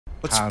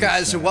What's How up, did guys,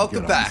 and Sam welcome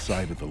get back on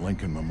site at the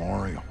Lincoln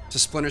Memorial? to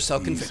Splinter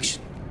Cell Easy.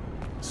 Conviction.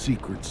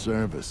 Secret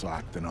Service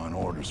acting on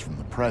orders from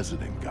the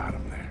president got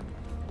him there.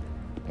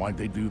 Why'd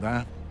they do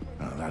that?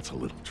 That's a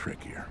little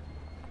trickier.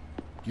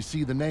 You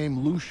see, the name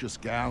Lucius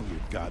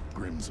Galliard got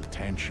Grimm's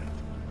attention.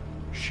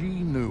 She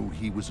knew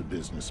he was a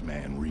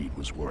businessman Reed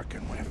was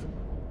working with.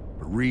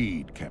 But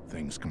Reed kept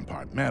things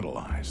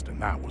compartmentalized, and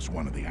that was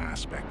one of the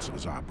aspects of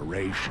his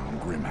operation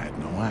Grimm had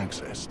no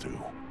access to.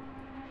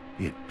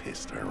 It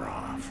pissed her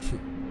off.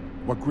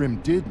 What Grimm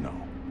did know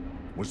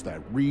was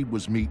that Reed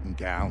was meeting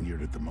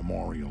Galliard at the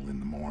memorial in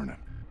the morning,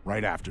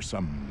 right after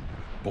some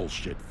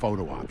bullshit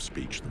photo op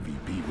speech the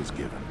VP was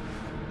giving.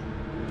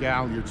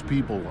 Galliard's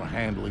people were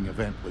handling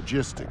event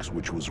logistics,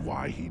 which was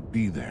why he'd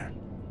be there.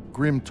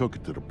 Grimm took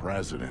it to the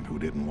president, who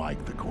didn't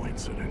like the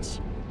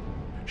coincidence.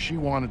 She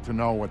wanted to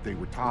know what they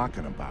were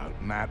talking about,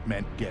 and that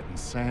meant getting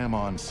Sam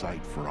on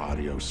site for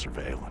audio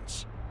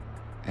surveillance.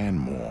 And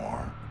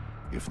more,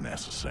 if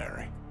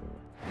necessary.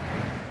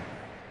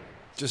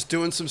 Just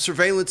doing some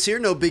surveillance here,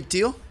 no big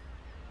deal.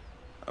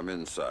 I'm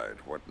inside.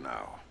 What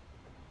now?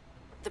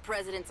 The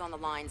president's on the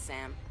line,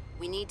 Sam.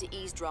 We need to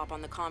eavesdrop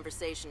on the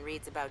conversation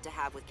Reed's about to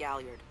have with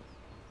Galliard.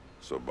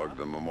 So bug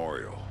the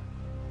memorial.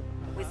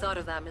 We thought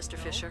of that, Mr.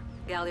 Fisher.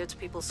 Galliard's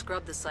people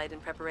scrubbed the site in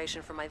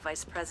preparation for my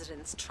vice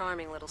president's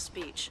charming little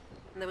speech.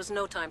 And there was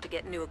no time to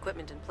get new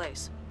equipment in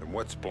place. Then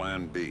what's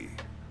plan B?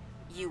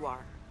 You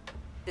are.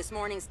 This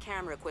morning's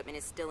camera equipment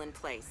is still in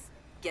place.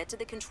 Get to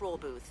the control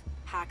booth,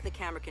 hack the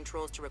camera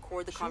controls to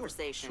record the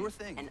conversation,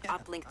 and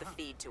uplink the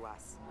feed to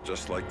us.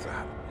 Just like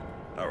that.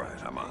 All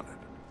right, I'm on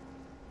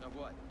it.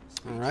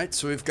 All right,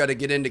 so we've got to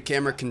get into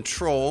camera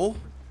control.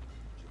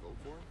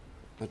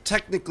 Now,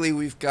 technically,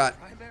 we've got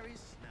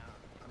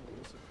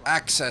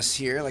access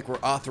here, like we're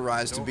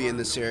authorized to be in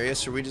this area,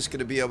 so we're just going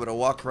to be able to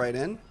walk right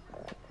in.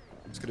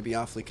 It's going to be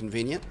awfully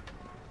convenient.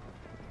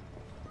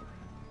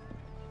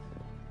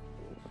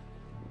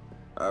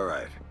 All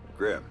right,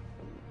 Grimm.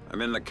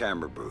 I'm in the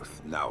camera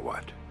booth. Now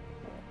what?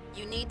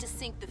 You need to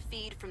sync the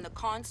feed from the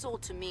console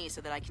to me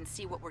so that I can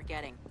see what we're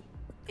getting.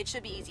 It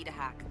should be easy to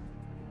hack.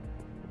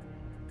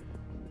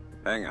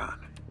 Hang on.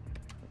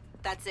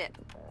 That's it.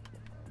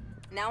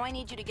 Now I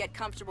need you to get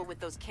comfortable with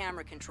those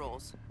camera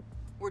controls.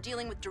 We're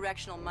dealing with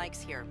directional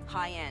mics here,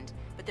 high-end,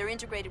 but they're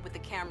integrated with the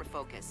camera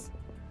focus.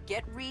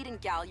 Get Reed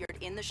and Galliard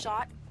in the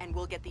shot, and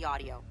we'll get the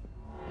audio.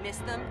 Miss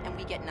them, and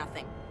we get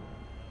nothing.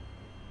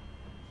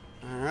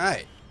 All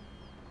right.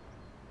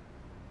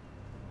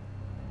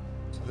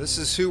 So this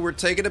is who we're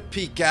taking a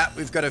peek at.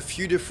 We've got a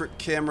few different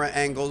camera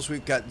angles.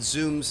 We've got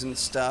zooms and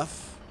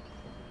stuff.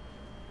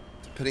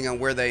 Depending on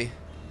where they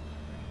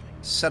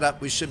set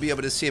up, we should be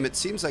able to see him. It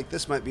seems like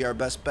this might be our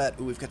best bet.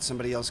 Ooh, we've got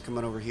somebody else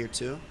coming over here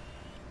too.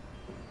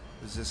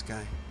 Who's this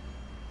guy?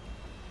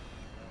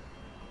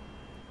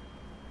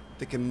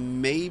 Thinking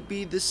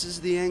maybe this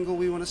is the angle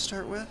we want to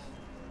start with.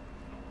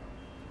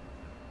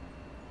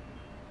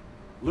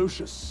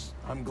 Lucius,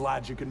 I'm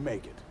glad you can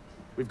make it.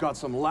 We've got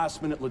some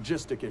last-minute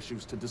logistic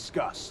issues to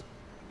discuss.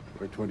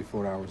 We're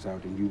 24 hours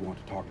out and you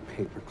want to talk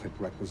paperclip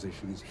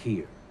requisitions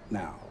here,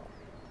 now.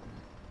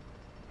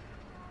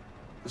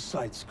 The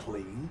site's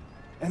clean,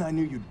 and I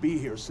knew you'd be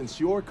here since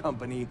your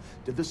company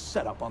did the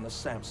setup on the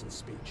Samson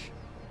speech.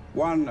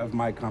 One of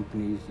my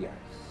companies, yes.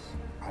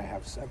 I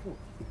have several.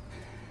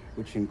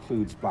 Which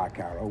includes Black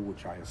Arrow,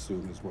 which I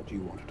assume is what you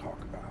want to talk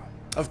about.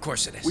 Of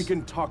course it is. We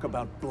can talk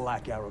about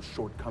Black Arrow's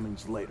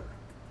shortcomings later.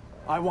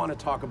 I want to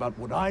talk about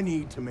what I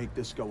need to make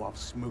this go off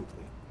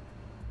smoothly.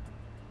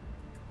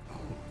 Oh,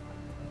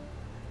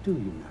 do you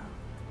now?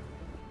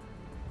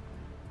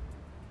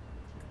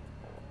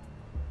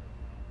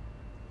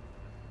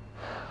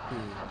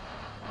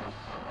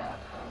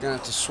 Gonna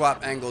have to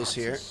swap angles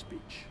here. Speech.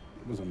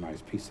 It was a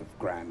nice piece of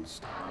grand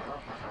stuff.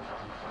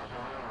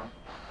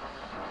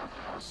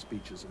 The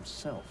speech is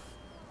himself.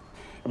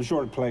 I'm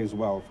sure it plays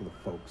well for the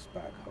folks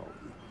back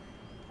home.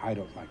 I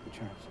don't like the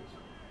chances.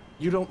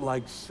 You don't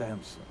like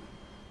Samson.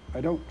 I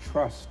don't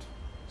trust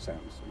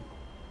Samson.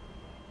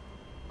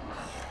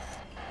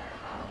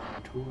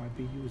 But who I'd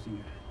be using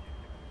it,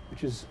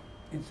 which is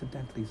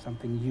incidentally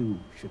something you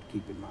should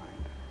keep in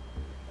mind.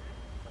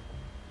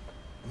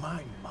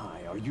 My,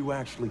 are you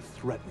actually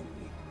threatening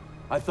me?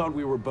 I thought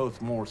we were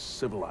both more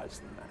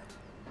civilized than that.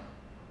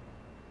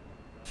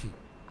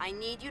 I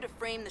need you to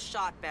frame the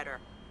shot better.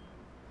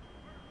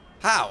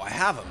 How? I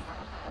have him.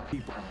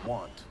 People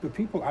want. The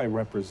people I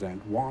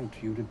represent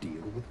want you to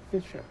deal with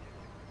Fisher.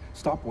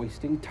 Stop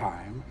wasting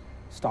time.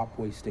 Stop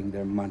wasting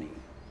their money.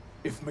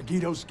 If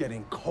Megiddo's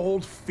getting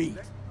cold feet...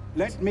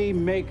 Let me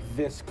make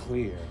this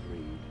clear,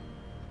 Reed.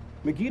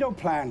 Megiddo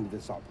planned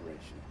this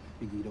operation.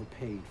 Megiddo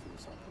paid for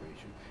this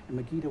operation. And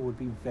Megiddo would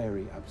be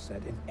very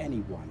upset if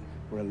anyone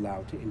were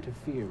allowed to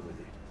interfere with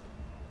it.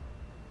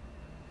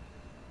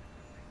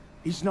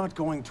 He's not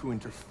going to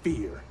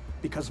interfere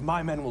because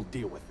my men will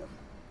deal with them,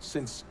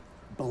 since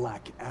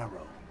Black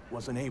Arrow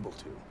wasn't able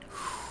to.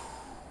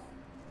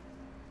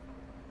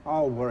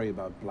 I'll worry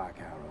about Black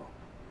Arrow.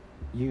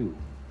 You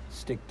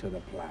stick to the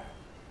plan.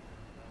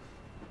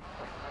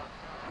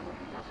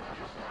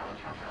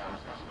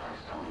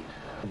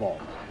 of all.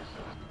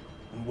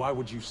 And why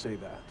would you say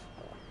that?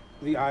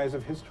 The eyes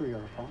of history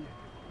are upon it.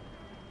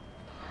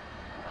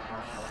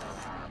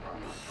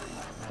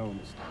 No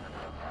mistake.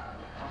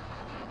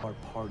 Are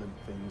pardon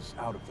things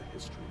out of the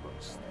history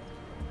books, thank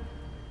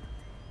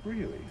you.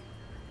 Really?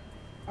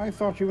 I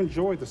thought you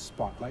enjoyed the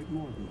spotlight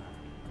more than that.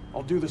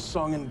 I'll do the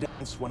song and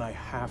dance when I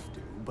have to,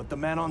 but the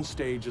man on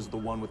stage is the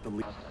one with the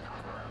lead.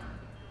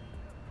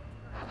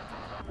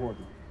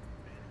 Important,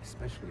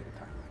 especially at a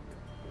time like this.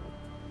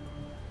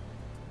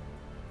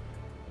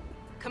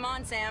 Come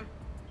on, Sam.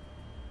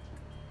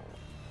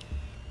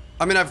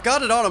 I mean, I've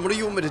got it on him. What do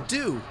you want me to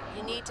do?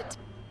 You need to...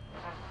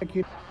 Thank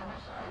you.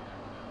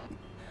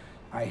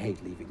 I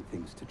hate leaving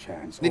things to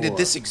chance. Needed or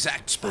this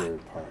exact spot.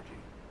 third party.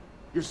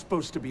 You're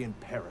supposed to be in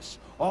Paris.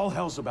 All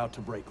hell's about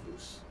to break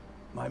loose.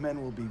 My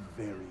men will be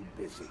very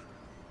busy,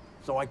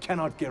 so I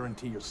cannot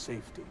guarantee your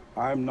safety.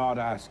 I'm not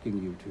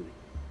asking you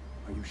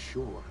to. Are you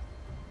sure?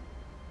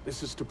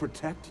 This is to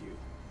protect you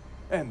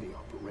and the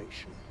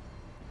operation.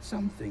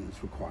 Some things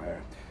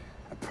require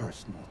a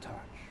personal touch.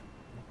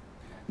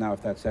 Now,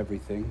 if that's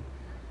everything,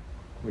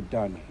 we're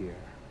done here.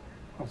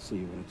 I'll see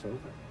you when it's over.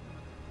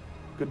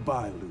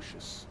 Goodbye,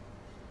 Lucius.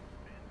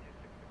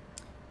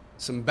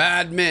 Some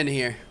bad men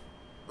here.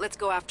 Let's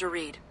go after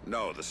Reed.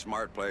 No, the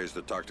smart play is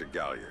to talk to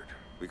Galliard.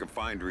 We can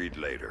find Reed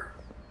later.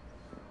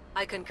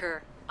 I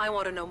concur. I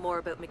want to know more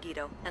about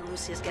Megiddo, and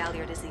Lucius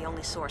Galliard is the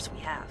only source we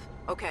have.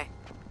 Okay,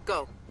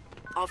 go.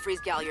 I'll freeze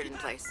Galliard in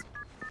place.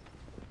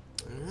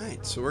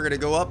 Alright, so we're gonna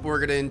go up, we're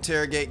gonna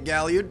interrogate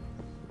Galliard.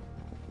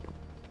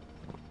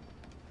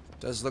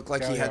 Does look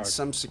like he had Galliard.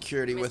 some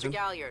security with Mr. him.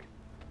 Galliard,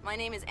 my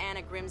name is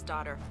Anna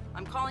Grimsdottir.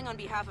 I'm calling on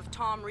behalf of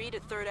Tom Reed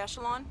at 3rd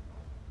Echelon.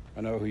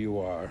 I know who you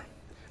are.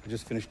 I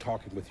just finished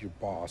talking with your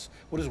boss.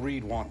 What does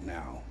Reed want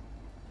now?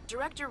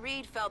 Director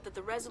Reed felt that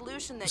the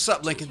resolution that What's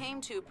up, you Lincoln?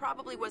 came to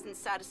probably wasn't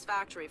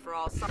satisfactory for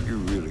all sides. You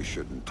really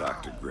shouldn't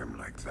talk to Grim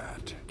like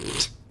that.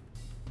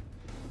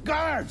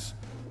 Guards!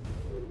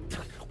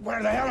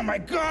 Where the hell are my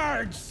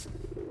guards?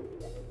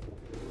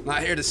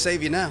 Not here to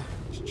save you now.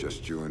 It's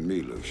just you and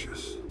me,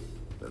 Lucius.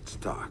 Let's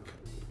talk.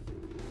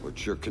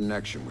 What's your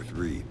connection with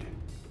Reed?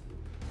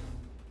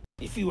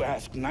 If you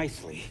ask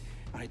nicely,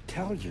 I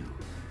tell you.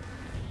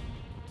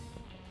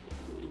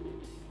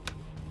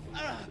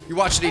 You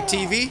watch any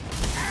TV?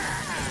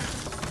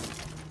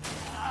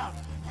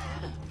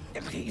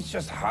 He's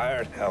just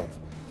hired help.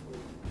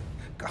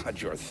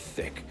 God, you're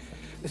thick.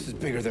 This is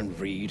bigger than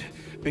Reed,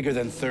 bigger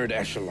than 3rd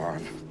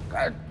Echelon.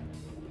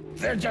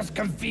 They're just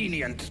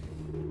convenient.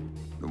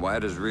 Then why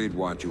does Reed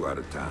want you out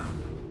of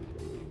town?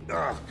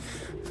 Ugh.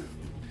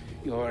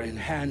 Your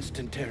enhanced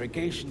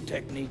interrogation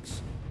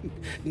techniques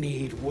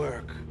need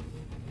work.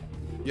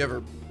 You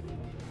ever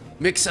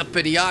mix up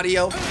any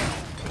audio?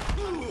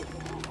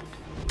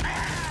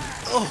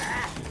 Oh.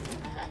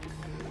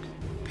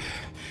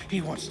 He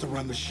wants to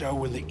run the show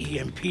when the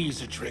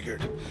EMPs are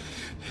triggered.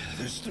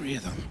 There's 3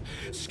 of them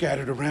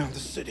scattered around the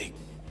city.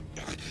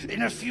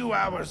 In a few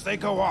hours, they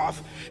go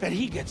off, and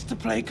he gets to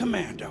play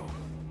commando.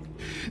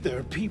 There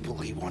are people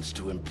he wants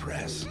to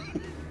impress.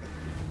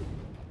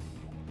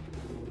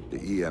 The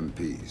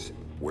EMPs.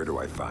 Where do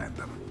I find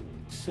them?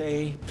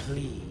 Say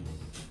please.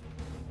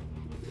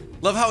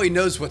 Love how he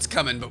knows what's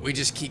coming, but we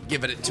just keep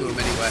giving it to him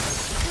anyway.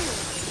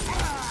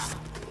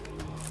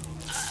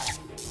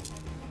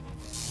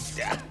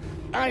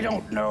 I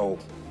don't know.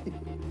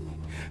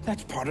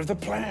 That's part of the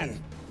plan.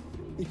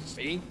 You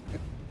see?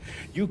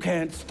 You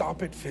can't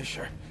stop it,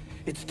 Fisher.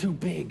 It's too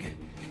big.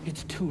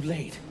 It's too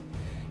late.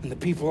 And the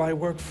people I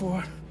work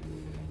for,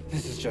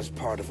 this is just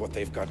part of what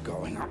they've got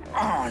going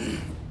on.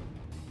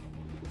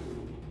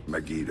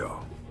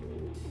 Megiddo.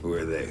 Who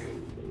are they?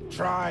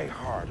 Try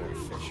harder,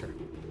 Fisher.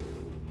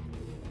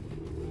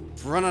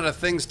 We've run out of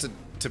things to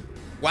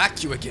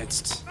whack you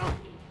against. I'm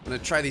gonna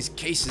try these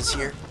cases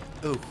here.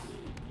 Ooh.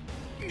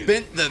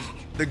 Bent the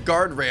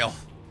guardrail.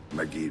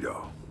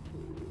 Megiddo.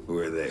 Who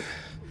are they?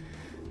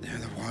 They're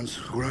the ones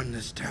who run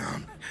this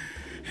town.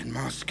 In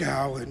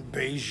Moscow and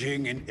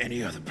Beijing and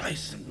any other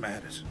place that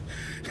matters.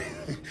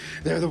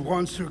 They're the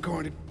ones who are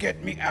going to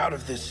get me out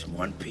of this in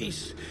one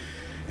piece.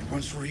 And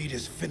once Reed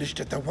is finished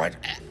at the White...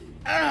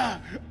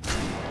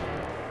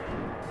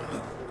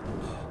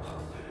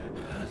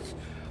 It's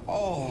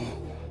all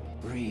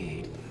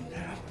Reed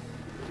now.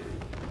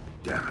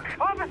 Damn it.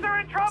 Officer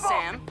in trouble!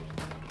 Sam,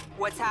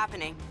 what's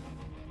happening?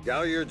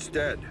 Galliard's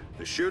dead.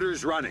 The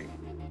shooter's running.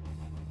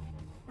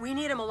 We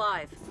need him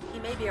alive. He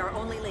may be our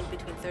only link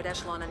between 3rd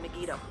Echelon and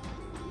Megiddo.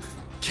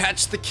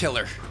 Catch the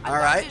killer. I've All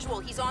got right. visual.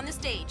 He's on the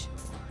stage.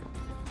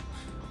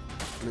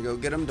 I'm gonna go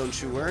get him.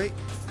 Don't you worry.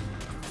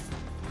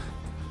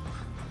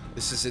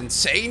 This is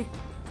insane.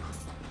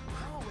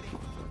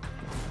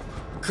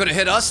 Could have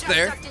hit us Just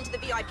there. tucked into the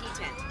VIP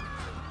tent.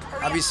 Hurry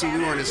up, Obviously, we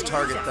Sam. weren't his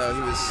target, though.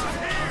 He was...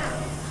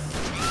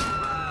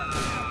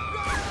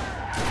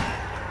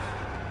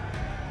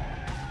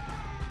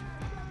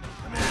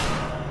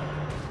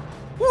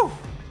 Woo!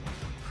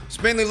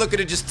 It's mainly looking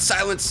to just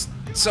silence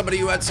somebody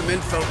who had some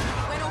info.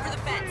 Went over the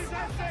fence.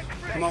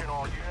 Come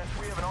on.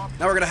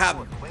 Now we're gonna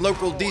have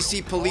local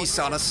DC police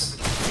on us.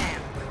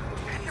 Sam,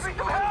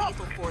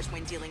 force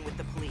when dealing with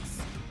the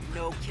police.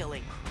 No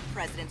killing.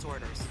 President's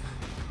orders.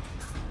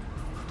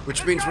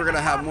 Which means we're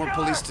gonna have more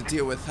police to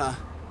deal with, huh?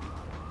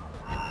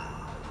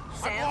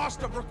 Sam, I've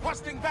lost him.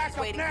 Requesting backup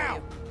waiting for now.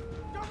 you.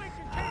 Don't make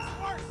your case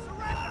worse.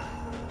 Surrender.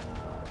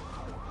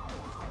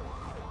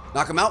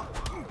 Knock him out.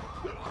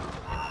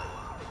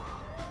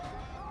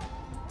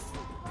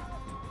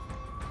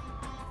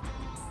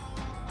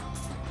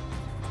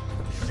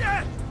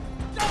 Shit!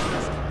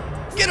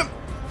 Get him!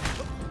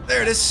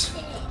 There it is.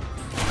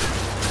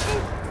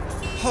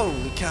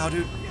 Holy cow,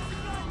 dude.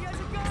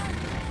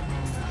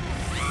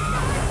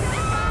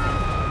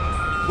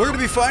 We're gonna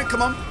be fine,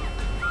 come on.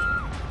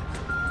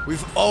 We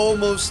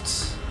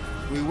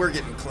were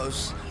getting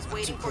close. He's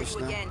waiting Too for close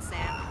you now. again,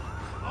 Sam.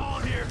 All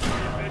here for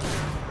you, Fisher.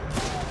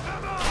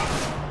 Come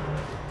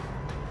on!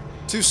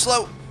 Too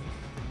slow.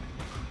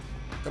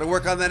 Gotta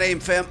work on that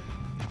aim, fam.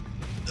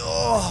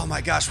 Oh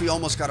my gosh, we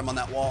almost got him on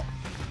that wall.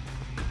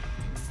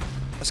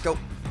 Let's go.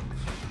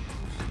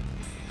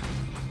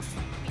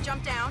 He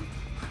jumped down.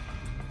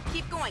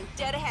 Keep going,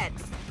 dead ahead.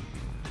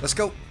 Let's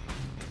go.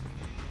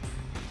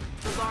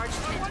 The large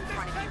tent in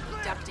front of you,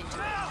 he ducked into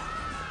it.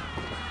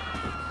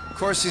 Of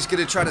course, he's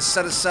gonna try to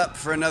set us up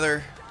for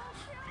another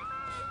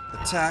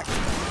attack.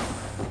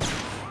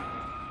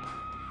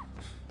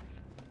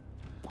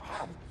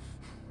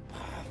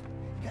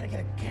 Gotta get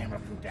a camera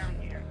crew down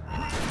here.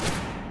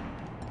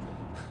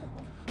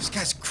 This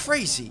guy's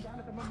crazy. Down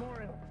at the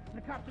memorial.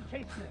 The cops are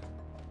chasing it.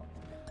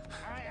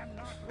 I am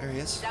not. There he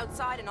is. He's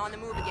outside and on the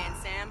move again,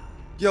 Sam.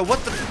 Yo,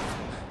 what the?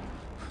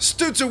 This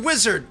dude's a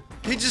wizard.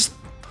 He just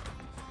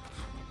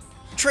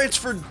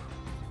transferred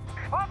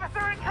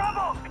Officer in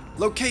trouble!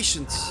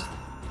 locations.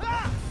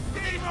 Ah!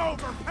 Game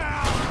over,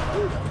 pal!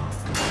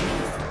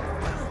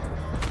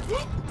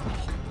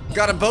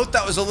 Got a boat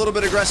that was a little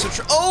bit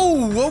aggressive.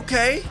 Oh,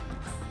 okay.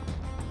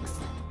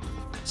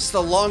 It's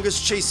the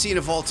longest chase scene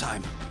of all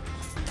time.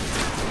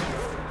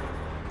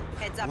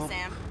 Heads up,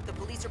 Sam. The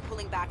police are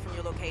pulling back from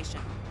your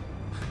location.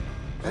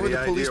 Why would the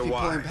police idea be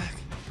why? pulling back?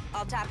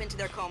 I'll tap into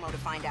their Como to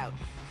find out.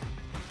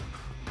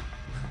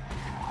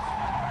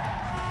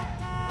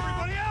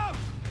 Everybody out!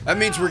 That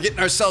means we're getting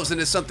ourselves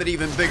into something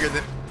even bigger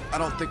that I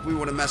don't think we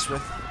want to mess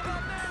with.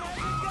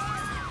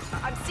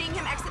 I'm seeing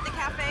him exit the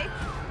cafe.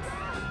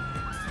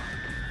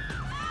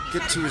 He's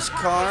Get headed to for his the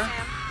car.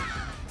 Sam.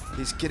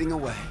 He's getting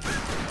away.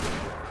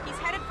 He's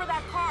headed for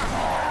that car.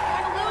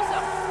 We're going to lose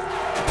him.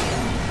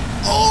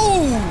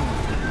 Oh!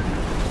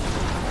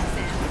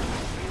 Sam,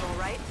 are you all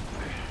right?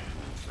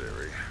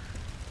 Theory.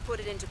 Put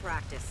it into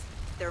practice.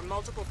 There are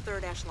multiple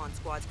third echelon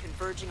squads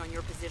converging on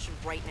your position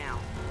right now.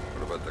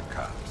 What about the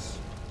cops?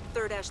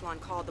 Third echelon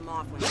called them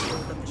off when they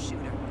rolled up the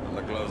shooter. And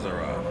the gloves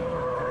are off.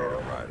 I need a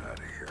ride out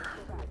of here.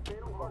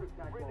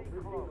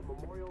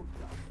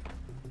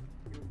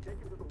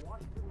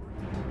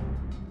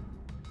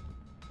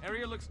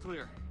 Area looks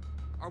clear.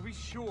 Are we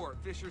sure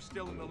Fisher's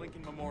still in the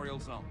Lincoln Memorial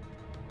Zone?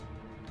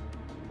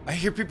 I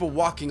hear people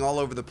walking all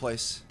over the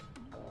place.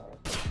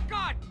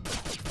 God!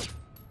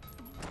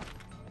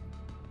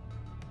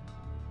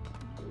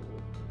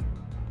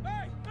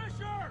 Hey,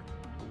 Fisher!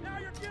 Now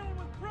you're dealing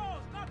with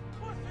pros, not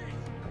pussies!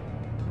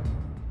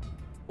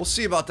 We'll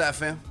see about that,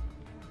 fam.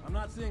 I'm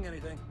not seeing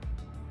anything.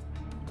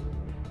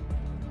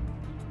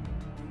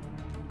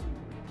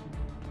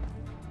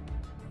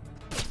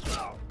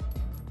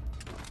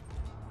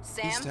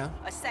 He's Sam, down.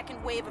 a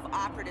second wave of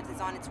operatives is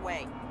on its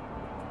way.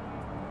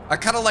 I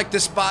kind of like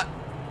this spot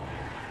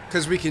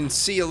because we can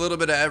see a little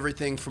bit of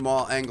everything from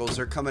all angles.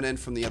 They're coming in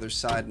from the other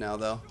side now,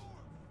 though.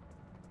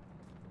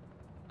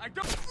 I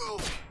don't...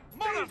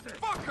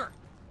 Motherfucker!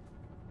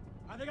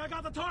 I think I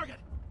got the target.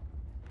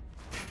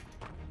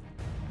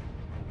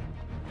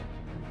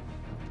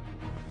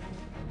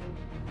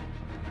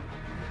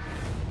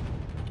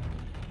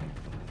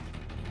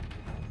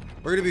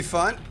 We're gonna be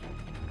fine.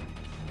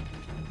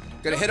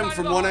 Gotta hit him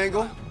from one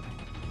angle.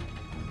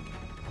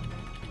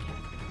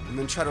 And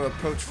then try to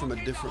approach from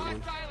a different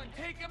one.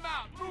 Take him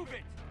out. Move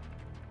it.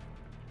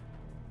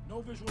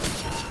 No visual.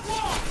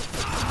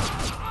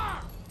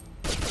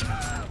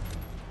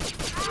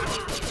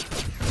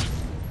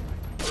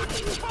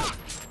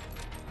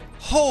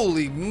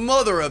 Holy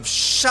mother of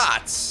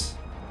shots!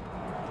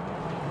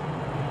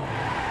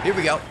 Here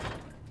we go.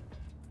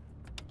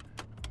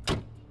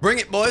 Bring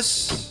it,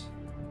 boys.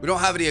 We don't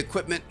have any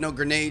equipment, no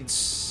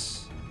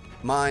grenades,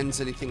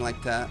 mines, anything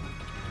like that.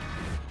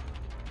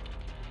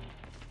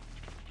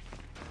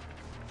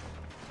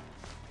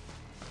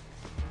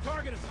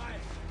 Target is high.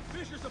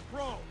 Fisher's a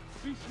pro.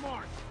 Be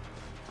smart.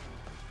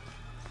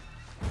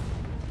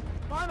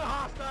 Find a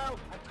hostile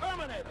and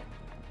terminate him.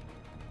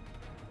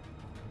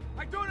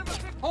 I don't have a...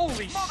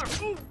 Holy mother!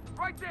 Ooh,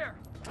 right there!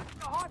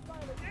 The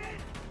hostile is in.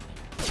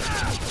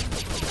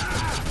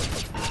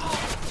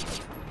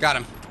 Got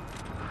him.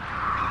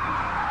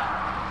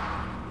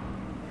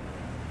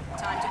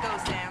 Time to go,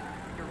 Sam.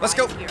 Your Let's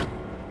ride's go. Here.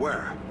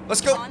 Where?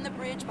 Let's go. On the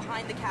bridge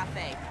behind the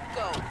cafe.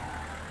 Go.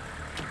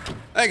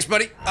 Thanks,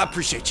 buddy. I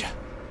appreciate you.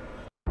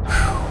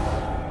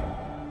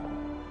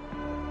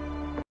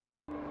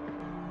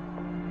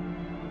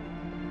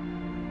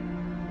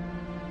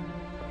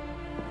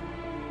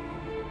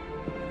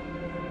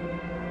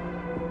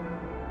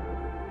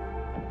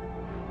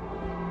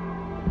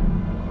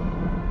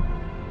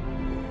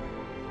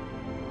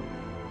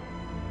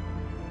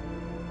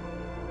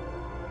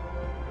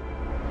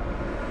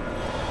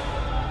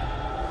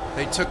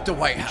 They took the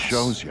White It House.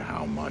 shows you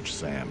how much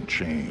Sam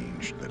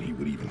changed that he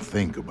would even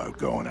think about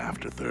going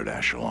after Third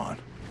Echelon.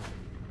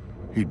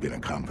 He'd been a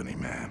company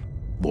man,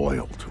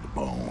 loyal to the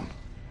bone.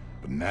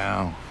 But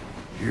now,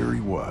 here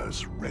he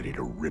was, ready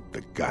to rip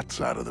the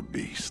guts out of the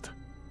beast.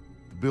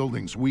 The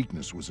building's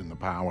weakness was in the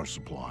power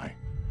supply.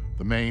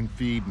 The main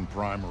feed and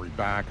primary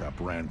backup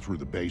ran through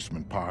the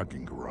basement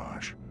parking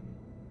garage.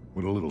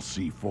 With a little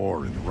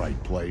C4 in the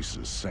right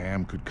places,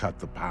 Sam could cut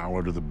the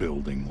power to the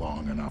building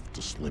long enough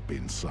to slip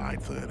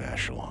inside Third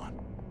Echelon.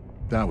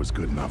 That was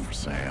good enough for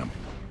Sam.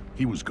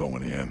 He was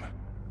going in,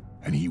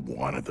 and he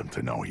wanted them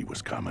to know he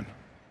was coming.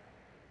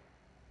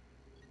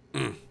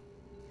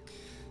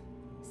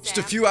 Just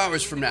a few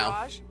hours from now,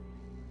 I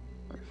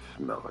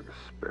smell like a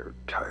spare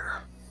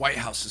tire. White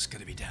House is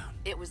gonna be down.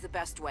 It was the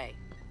best way.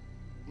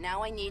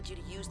 Now I need you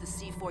to use the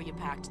C4 you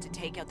packed to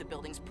take out the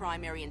building's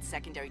primary and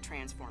secondary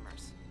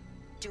transformers.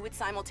 Do it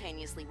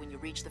simultaneously when you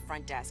reach the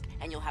front desk,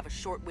 and you'll have a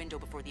short window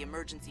before the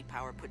emergency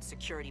power puts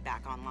security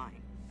back online.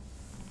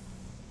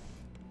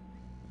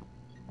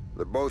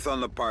 They're both on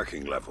the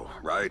parking level,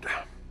 right?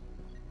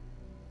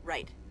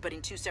 Right, but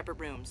in 2 separate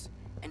rooms.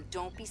 And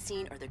don't be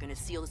seen or they're gonna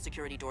seal the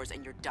security doors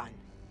and you're done.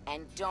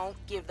 And don't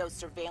give those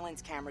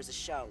surveillance cameras a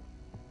show.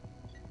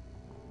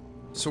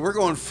 So we're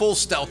going full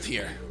stealth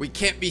here. We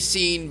can't be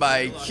seen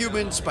by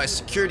humans, by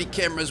security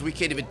cameras. We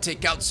can't even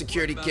take out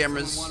security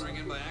cameras.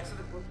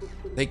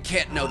 They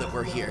can't know that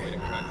we're here. Way to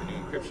crack the new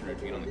encryption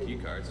routine on the key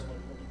cards.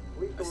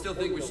 I still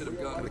think we should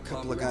have gone Got a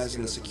couple of guys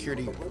in the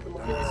security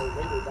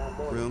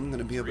room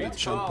gonna be able to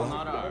jump up.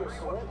 Not ours.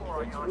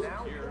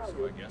 Here,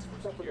 so I guess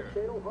we're secure.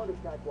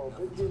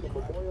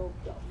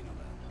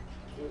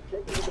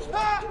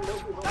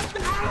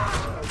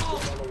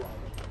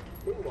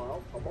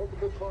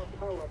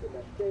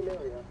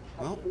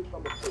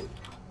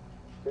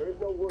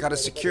 Well, got a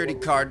security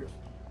card,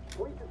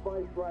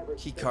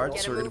 key card,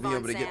 so we're gonna be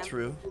able to get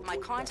through. My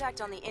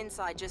contact on the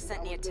inside just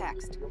sent me a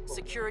text.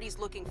 Security's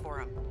looking for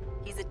him.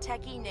 He's a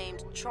techie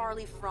named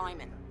Charlie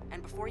Fryman.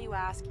 And before you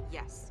ask,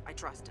 yes, I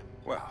trust him.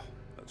 Well,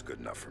 that's good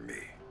enough for me.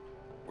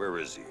 Where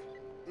is he?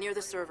 Near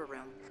the server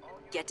room.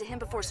 Get to him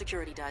before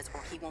security does,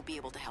 or he won't be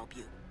able to help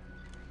you.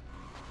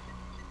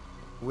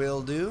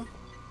 Will do.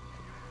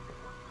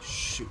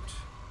 Shoot.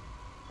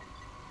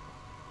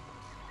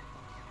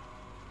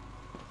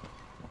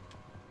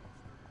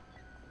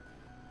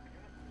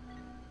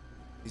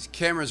 These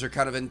cameras are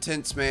kind of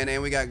intense, man,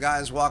 and we got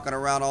guys walking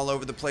around all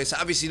over the place.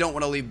 Obviously, don't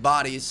want to leave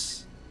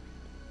bodies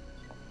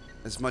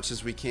as much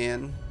as we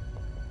can.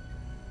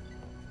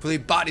 If we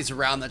leave bodies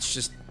around, that's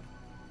just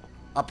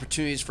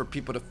opportunities for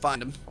people to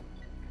find them.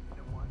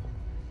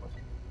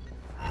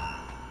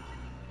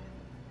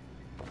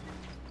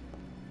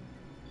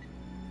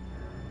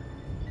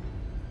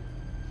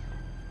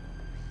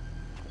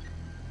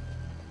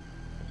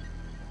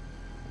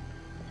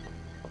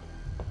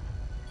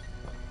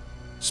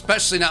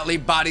 Especially not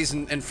leave bodies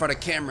in front of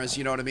cameras,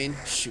 you know what I mean?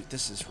 Shoot,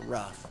 this is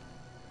rough.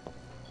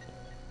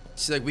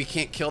 See, like, we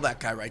can't kill that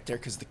guy right there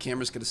because the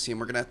camera's going to see him.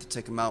 We're going to have to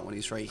take him out when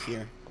he's right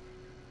here.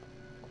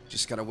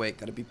 Just got to wait.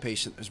 Got to be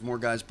patient. There's more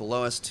guys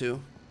below us,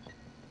 too.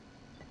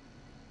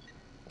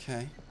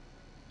 Okay.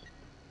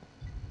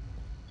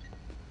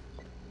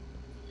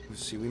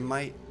 Let's see, we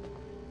might...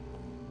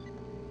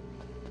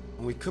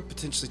 We could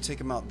potentially take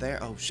him out there.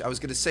 Oh, I was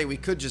going to say, we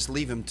could just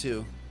leave him,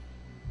 too.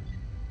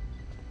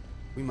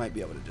 We might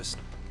be able to just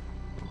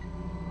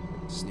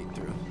sneak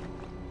through.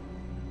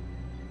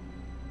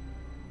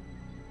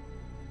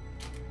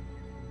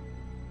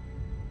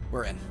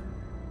 We're in.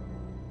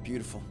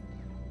 Beautiful.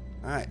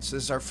 Alright, so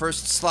this is our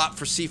first slot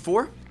for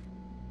C4.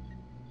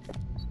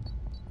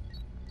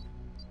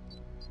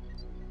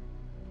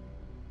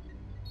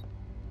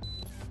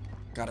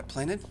 Got it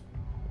planted.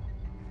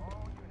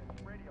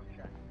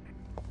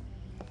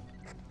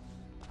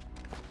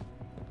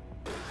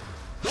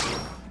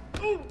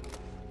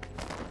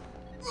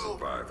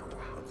 Survival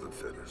of the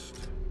fittest.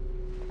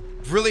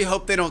 Really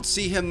hope they don't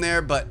see him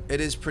there, but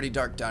it is pretty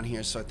dark down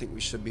here, so I think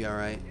we should be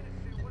alright.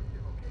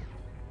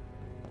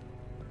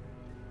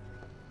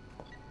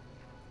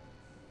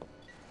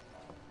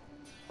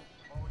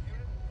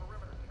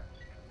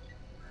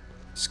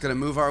 Just gonna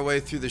move our way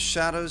through the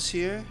shadows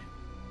here.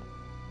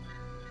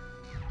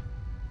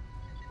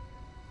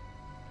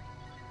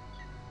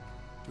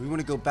 Do we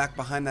want to go back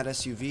behind that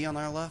SUV on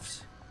our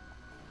left?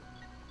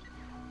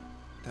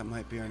 That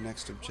might be our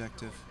next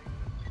objective.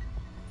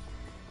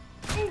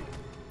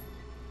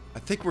 I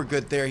think we're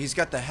good there. He's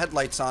got the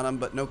headlights on him,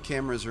 but no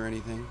cameras or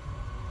anything.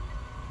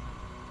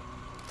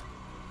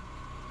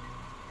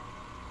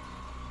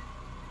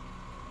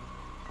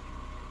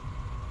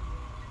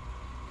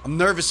 I'm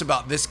nervous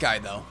about this guy,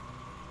 though.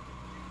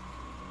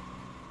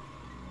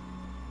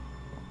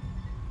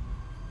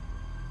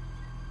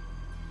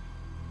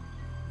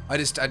 I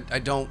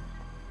don't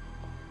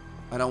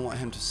want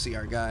him to see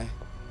our guy.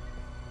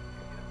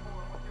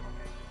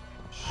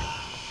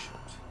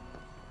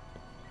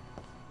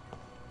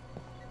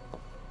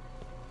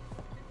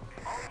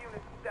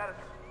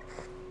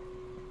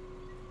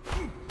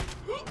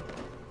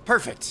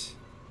 Perfect.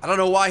 I don't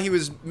know why he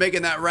was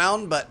making that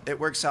round, but it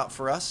works out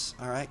for us.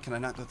 All right, can I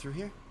not go through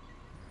here?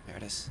 There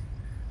it is.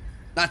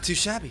 Not too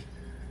shabby.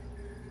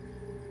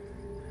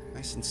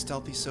 Nice and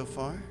stealthy so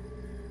far.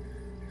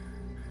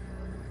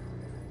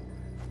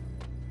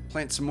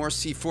 Plant some more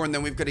C4, and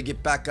then we've got to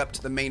get back up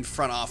to the main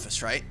front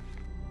office, right?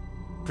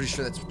 Pretty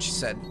sure that's what she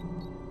said.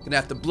 Gonna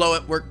have to blow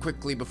it, work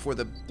quickly before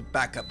the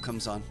backup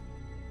comes on.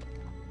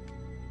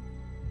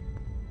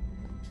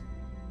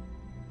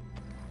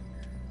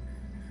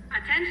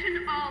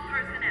 Attention all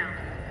personnel.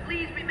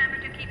 Please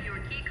remember to keep your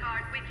key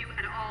card with you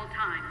at all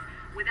times.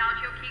 Without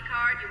your key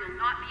card, you will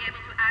not be able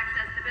to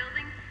access the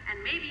building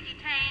and may be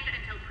detained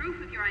until proof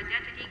of your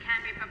identity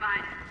can be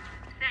provided.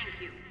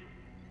 Thank you.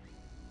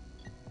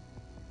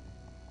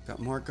 Got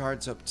more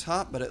guards up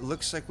top, but it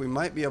looks like we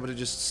might be able to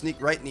just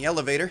sneak right in the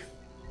elevator.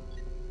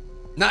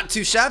 Not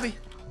too shabby.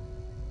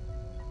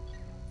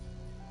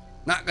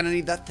 Not gonna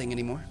need that thing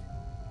anymore.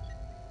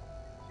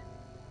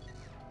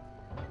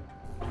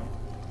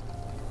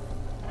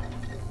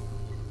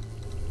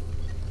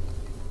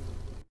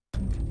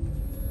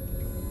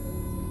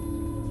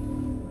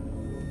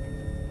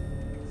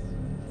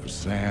 For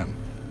Sam,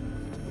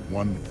 the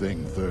one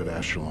thing Third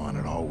Echelon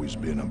had always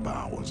been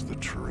about was the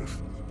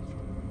truth.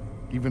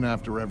 Even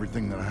after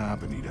everything that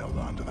happened, he'd held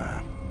on to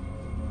that.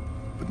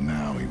 But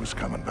now he was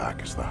coming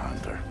back as the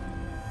hunter,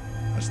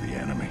 as the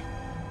enemy,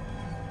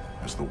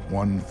 as the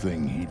one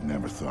thing he'd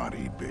never thought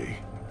he'd be.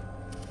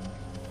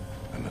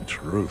 And the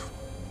truth,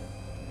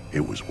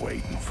 it was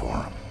waiting for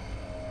him.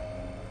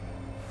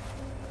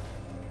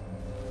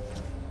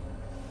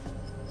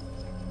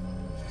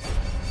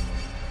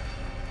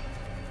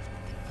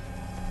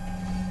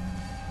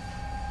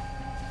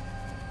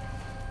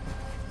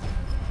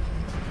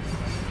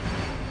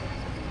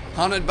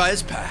 Haunted by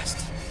his past.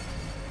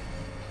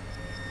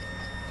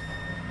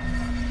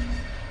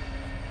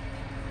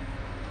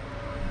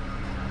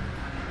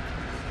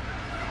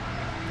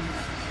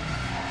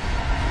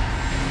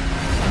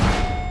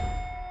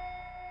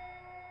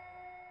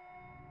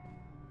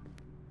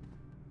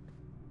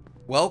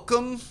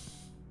 Welcome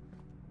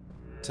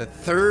to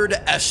Third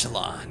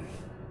Echelon.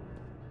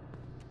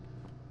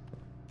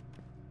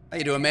 How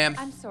you doing, ma'am?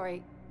 I'm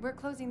sorry. We're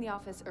closing the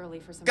office early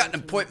for some Got an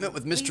routine appointment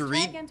with business. Mr. Please try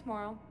Reed. again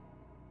tomorrow.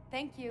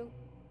 Thank you.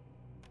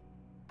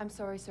 I'm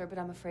sorry, sir, but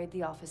I'm afraid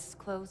the office is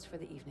closed for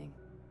the evening.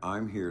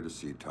 I'm here to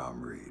see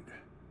Tom Reed.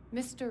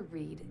 Mr.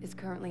 Reed is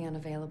currently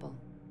unavailable,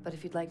 but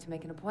if you'd like to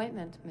make an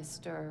appointment,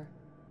 Mr.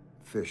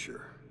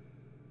 Fisher.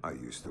 I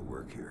used to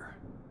work here.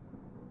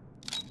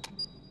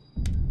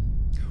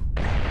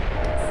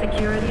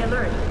 Security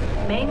alert.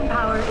 Main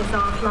power is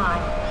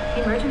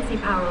offline. Emergency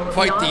power will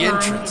Quite be the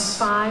online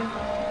entrance. in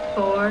 5,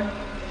 4,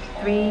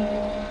 3,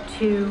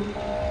 2,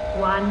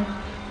 1,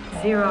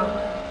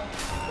 0.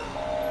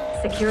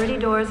 Security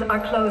doors are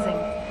closing.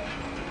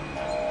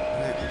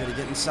 Alright, we gotta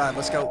get inside.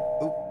 Let's go.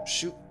 Oh,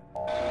 shoot.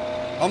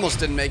 Almost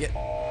didn't make it.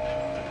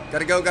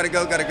 Gotta go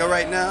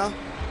right now.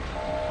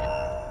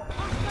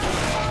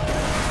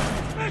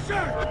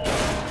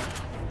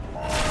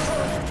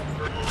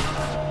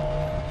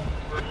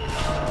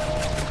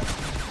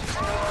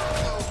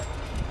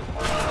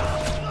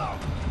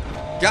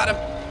 Got him.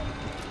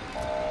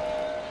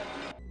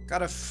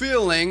 Got a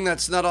feeling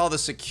that's not all the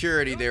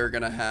security they were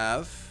gonna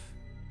have.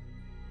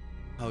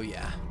 Oh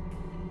yeah.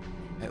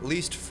 At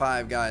least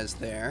 5 guys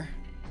there.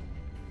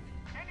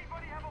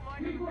 Anybody have a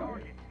line to the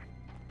target?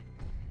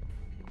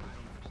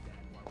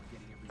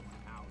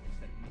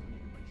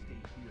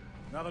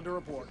 Nothing to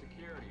report.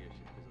 Security issue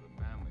because of the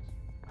families.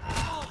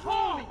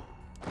 Oh!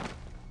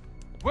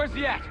 Where's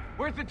he at?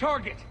 Where's the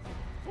target?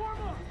 Form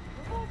up!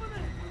 We're moving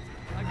in!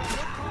 I got no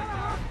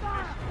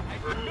contact. I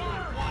do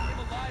not want him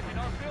alive in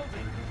our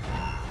building.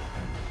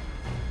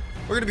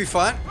 We're gonna be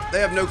fine. They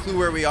have no clue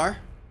where we are.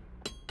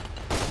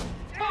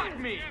 Fuck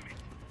me!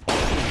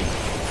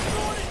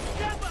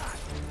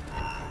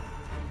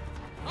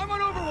 I'm on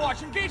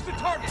Overwatch. Engage the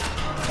target.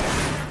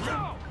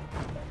 Go!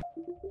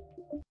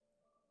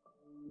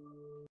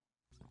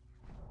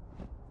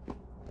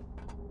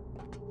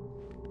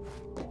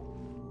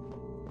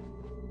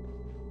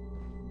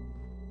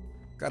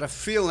 Got a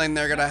feeling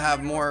they're gonna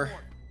have more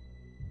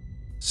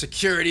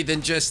security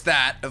than just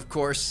that, of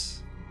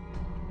course.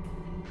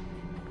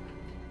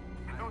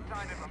 No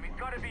sign of him. He's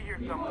gotta be here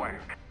somewhere.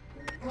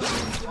 Got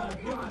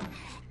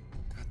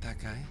that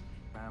guy.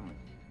 Family.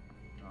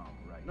 Oh,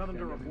 right. Nothing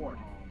to report.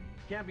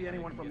 Can't be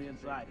anyone from the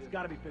inside. It's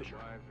gotta be Fisher.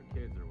 Wives or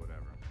kids or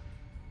whatever.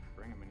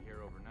 Bring him in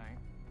here overnight.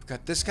 We've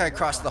got this guy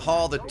across the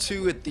hall, the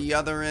 2 at the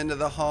other end of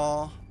the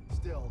hall.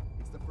 Still,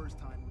 it's the first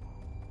time.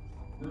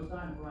 No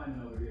sign of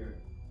Ryan over here.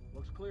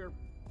 Looks clear.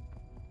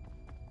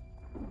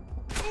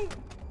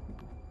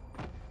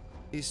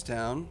 He's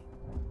down.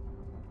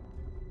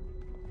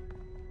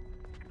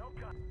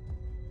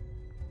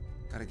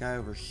 Got a guy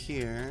over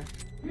here.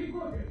 Keep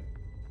looking.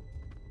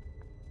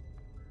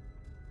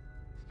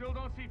 Still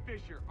don't see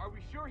Fisher. Are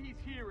we sure he's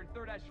here in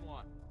Third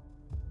Echelon?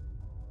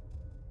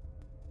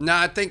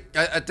 Nah, I think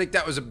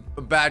that was a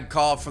bad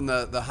call from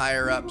the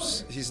higher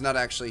ups. He's not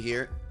actually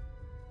here.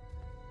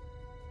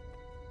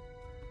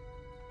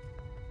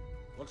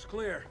 Looks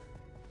clear.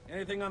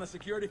 Anything on the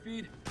security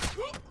feed?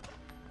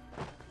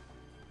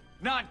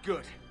 Not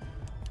good.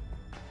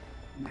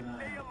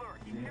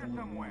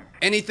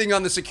 Anything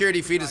on the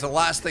security feed is the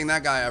last thing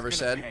that guy ever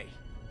said.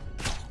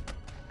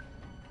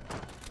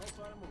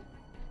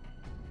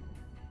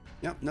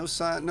 Yep, no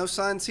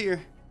signs here.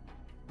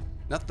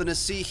 Nothing to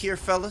see here,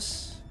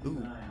 fellas.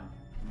 Ooh.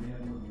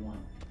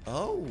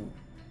 Oh.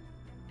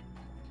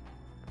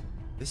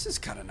 This is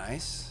kind of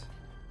nice.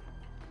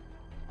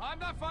 I'm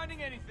not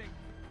finding anything.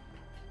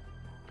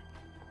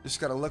 Just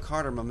gotta look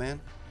harder, my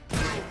man.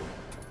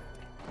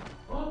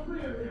 All clear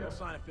here. No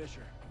sign of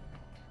Fisher.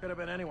 Could have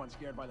been anyone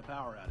scared by the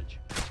power outage.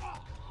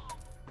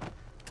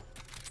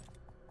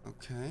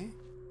 Okay.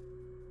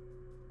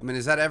 I mean,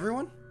 is that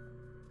everyone?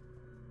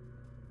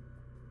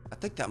 I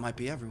think that might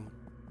be everyone.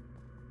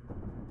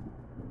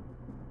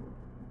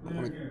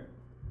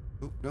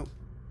 Oop, nope.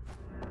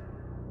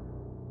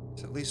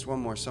 There's at least one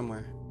more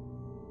somewhere.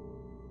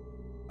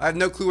 I have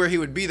no clue where he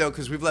would be though,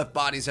 because we've left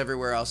bodies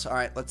everywhere else. All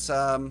right, let's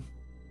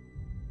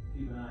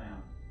Keep an eye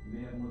out. You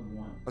may have more than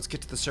one. let's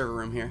get to the server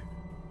room here.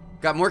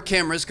 Got more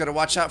cameras. Got to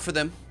watch out for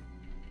them.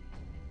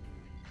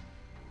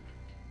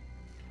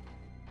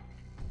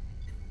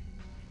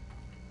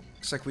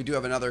 Looks like we do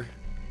have another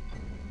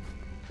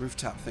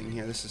rooftop thing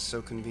here. This is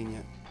so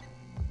convenient.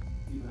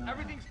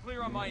 Everything's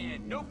clear on my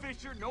end. No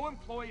Fisher, no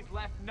employees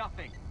left,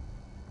 nothing.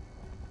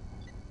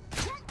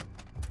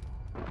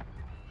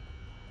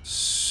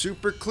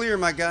 Super clear,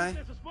 my guy.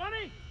 This is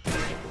funny.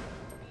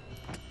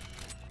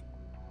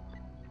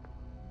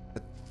 I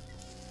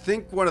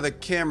think one of the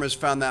cameras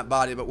found that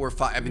body, but we're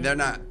fine. I mean, they're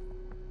not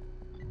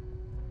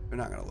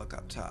gonna look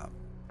up top.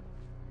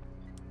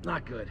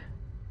 Not good.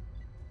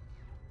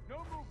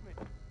 No movement.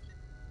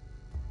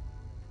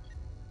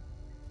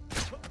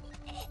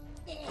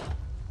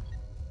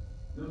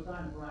 No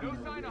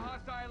sign of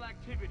hostile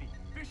activity.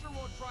 Fisher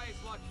won't try his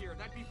luck here.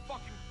 That'd be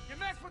fucking... You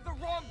messed with the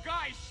wrong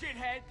guy,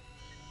 shithead!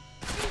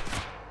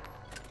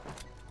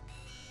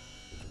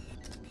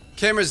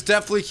 Cameras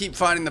definitely keep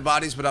finding the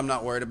bodies, but I'm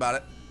not worried about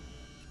it.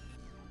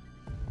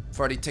 I've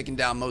already taken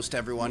down most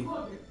everyone.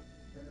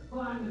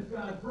 Find this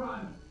guy,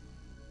 run.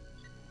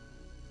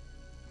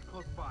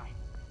 Close by. I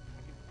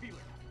can feel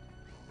it.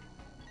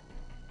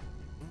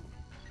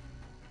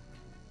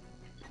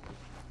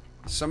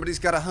 Somebody's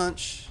got a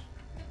hunch.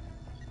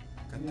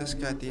 Got this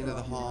guy at the end of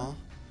the hall.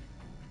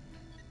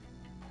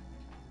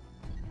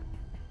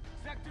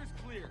 Sector's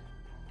clear.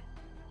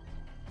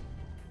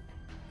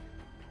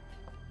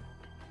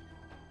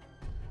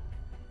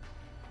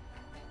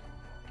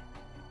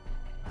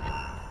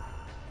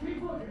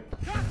 Keep looking.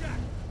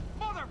 Contact!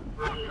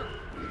 Motherfucker!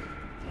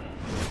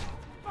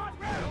 No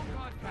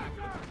contact.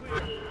 It's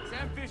clear.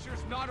 Sam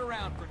Fisher's not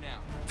around for now.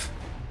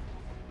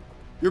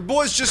 Your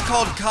boy's just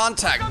called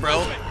contact,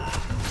 bro.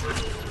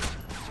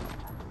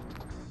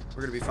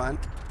 We're gonna be fine.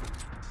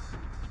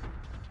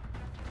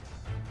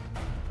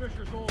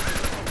 Fisher's old.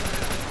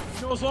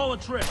 He knows all the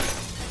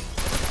tricks.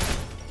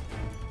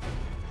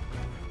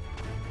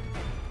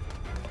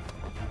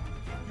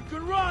 You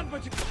can run,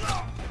 but you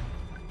can't.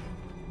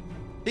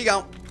 Here you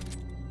go.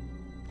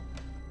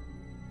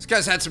 This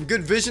guy's had some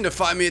good vision to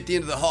find me at the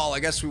end of the hall. I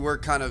guess we were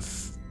kind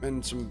of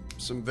in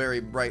some very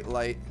bright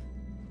light.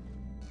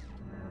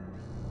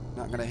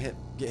 Not gonna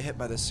get hit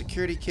by the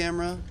security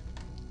camera.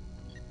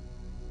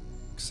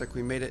 Looks like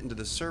we made it into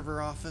the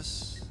server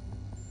office.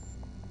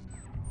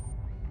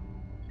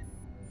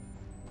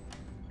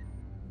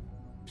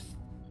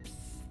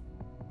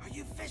 Are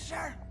you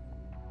Fisher?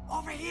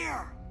 Over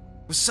here!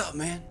 What's up,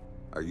 man?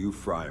 Are you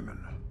Fryman?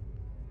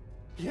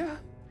 Yeah.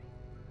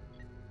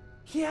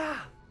 Yeah.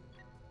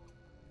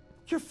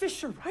 You're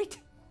Fisher, right?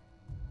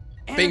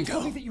 Anna Bingo.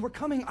 told me that you were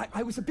coming.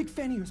 I was a big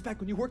fan of yours back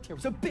when you worked here. I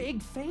was a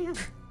big fan.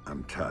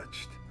 I'm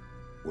touched.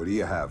 What do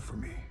you have for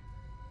me?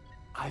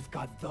 I've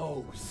got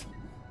those.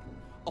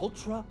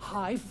 Ultra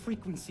high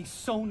frequency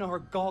sonar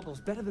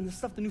goggles. Better than the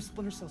stuff the new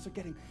Splinter cells are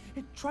getting.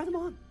 Hey, try them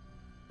on.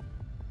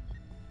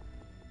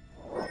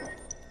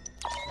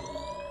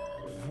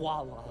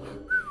 Voila.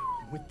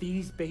 With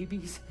these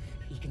babies,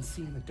 you can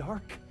see in the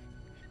dark.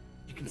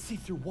 You can see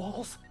through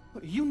walls.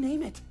 You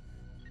name it.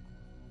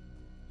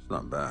 It's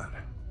not bad.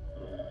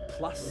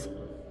 Plus,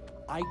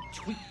 I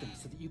tweaked them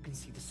so that you can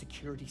see the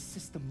security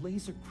system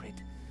laser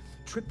grid.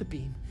 Trip the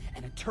beam,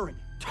 and a turret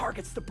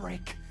targets the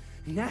brake.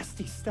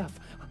 Nasty stuff.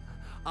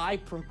 I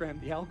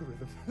programmed the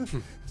algorithm.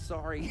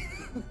 Sorry.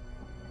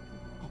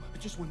 Oh, but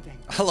just one thing.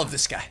 I love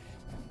this guy.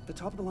 The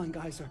top-of-the-line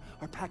guys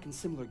are packing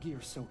similar gear,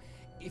 so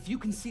if you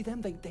can see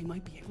them, they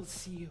might be able to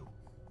see you.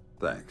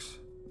 Thanks.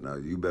 Now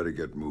you better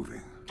get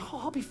moving.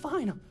 Oh, I'll be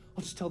fine.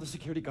 I'll just tell the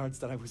security guards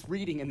that I was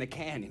reading in the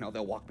can. You know,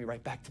 they'll walk me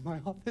right back to my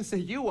office.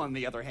 And you, on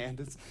the other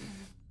hand, is...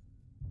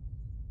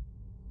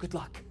 Good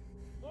luck.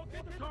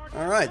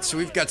 All right, so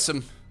we've got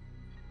some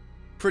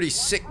pretty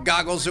sick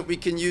goggles that we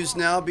can use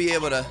now. Be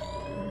able to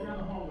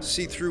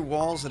see through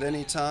walls at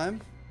any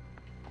time.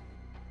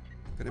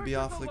 Gonna be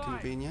awfully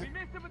convenient. We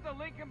missed him at the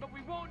Lincoln, but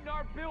we won't in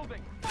our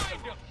building.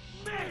 Find him!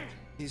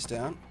 He's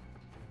down.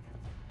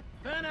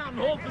 Man out and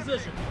hold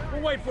position.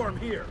 We'll wait for him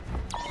here.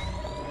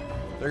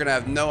 They're gonna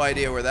have no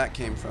idea where that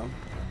came from.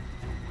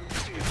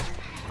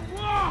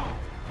 Whoa!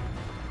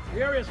 The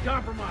area's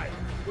compromised.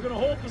 We're gonna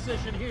hold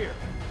position here.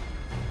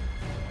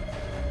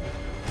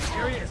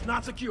 Area is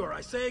not secure. I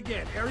say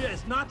again, area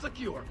is not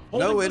secure.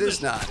 No, it is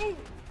position.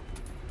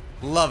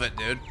 not. Love it,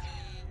 dude.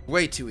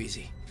 Way too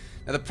easy.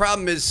 Now the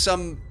problem is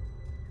some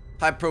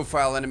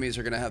high-profile enemies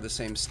are gonna have the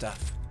same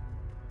stuff,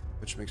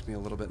 which makes me a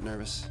little bit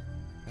nervous.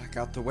 Back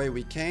out the way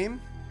we came.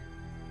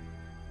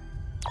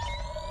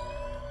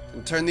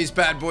 And turn these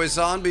bad boys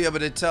on, be able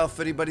to tell if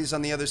anybody's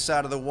on the other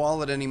side of the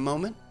wall at any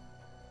moment.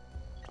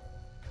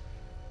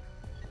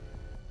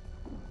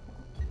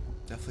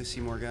 Definitely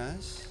see more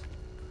guys.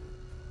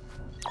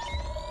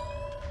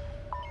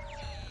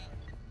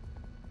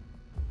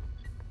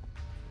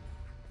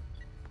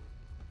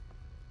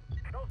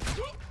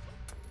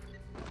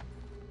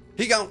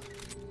 He gone.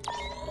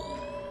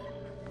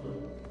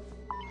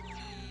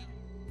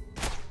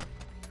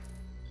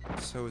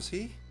 So is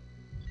he?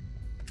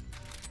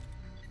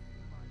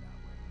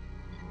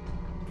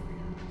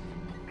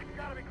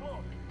 Gotta be close.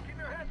 Keep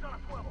your heads on a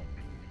swivel.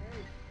 Hey,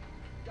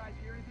 you guys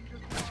hear anything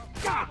just now?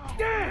 God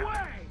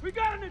damn! We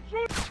got an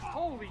intruder!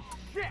 Holy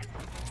shit!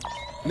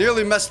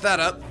 Nearly messed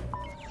that up.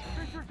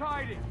 Fisher's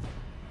hiding.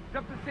 He's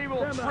up to the same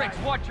old tricks.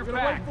 Watch your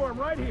back. Wait for him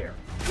right here.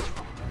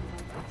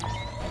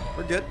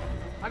 We're good.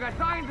 I got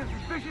signs of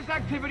suspicious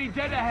activity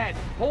dead ahead.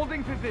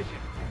 Holding position.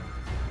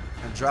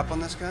 And drop on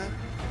this guy.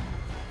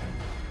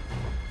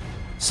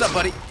 Sup,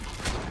 buddy?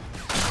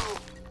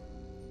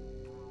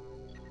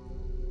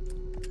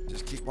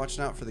 Just keep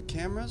watching out for the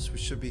cameras. We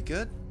should be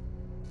good.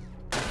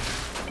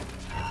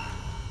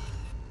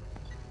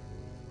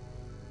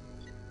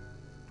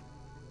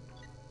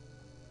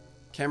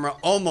 Camera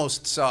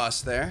almost saw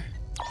us there.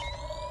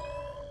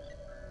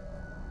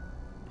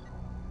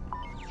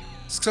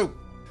 So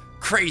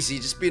crazy,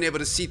 just being able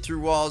to see through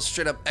walls,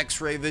 straight up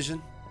X-ray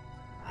vision.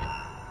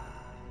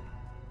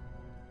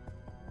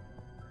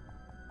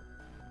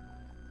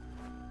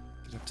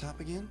 Get up top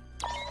again.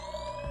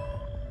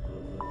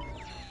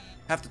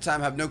 Half the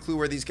time, I have no clue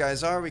where these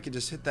guys are. We can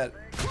just hit that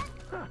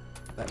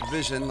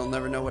vision. They'll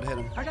never know what hit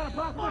them. I got a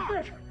possible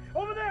fish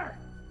over there.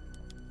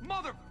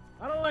 Mother!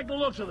 I don't like the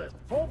looks of this.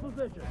 Hold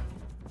position.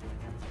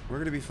 We're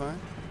gonna be fine.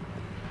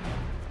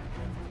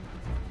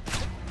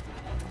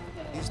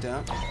 He's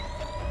down.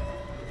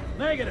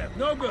 Negative.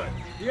 No good.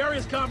 The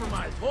area's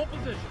compromised. Hold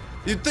position.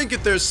 You'd think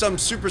if there's some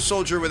super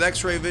soldier with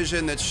X-ray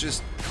vision that's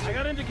just I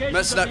got indications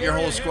messing that up the your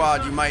area whole here squad,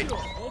 is you not might secure.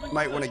 Holding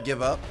want to position.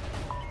 give up.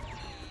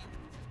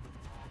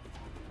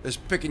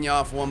 Just picking you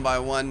off one by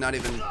one, not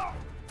even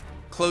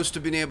close to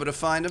being able to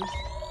find him.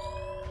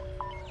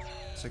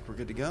 Looks like we're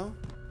good to go.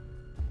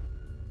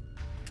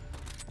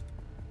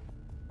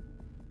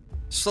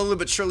 Slowly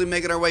but surely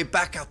making our way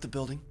back out the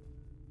building.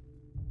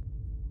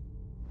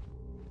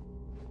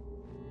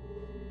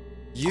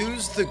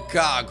 Use the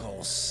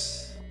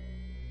goggles.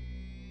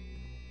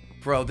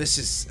 Bro, this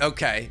is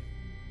okay.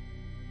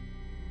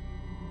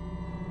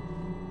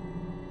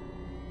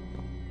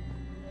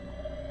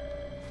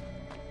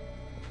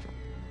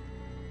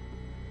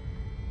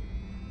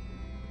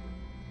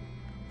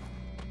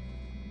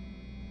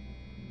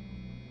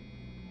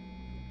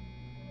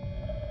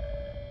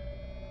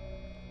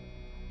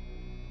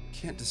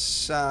 Can't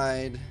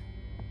decide.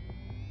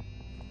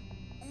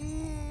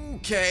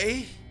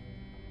 Okay.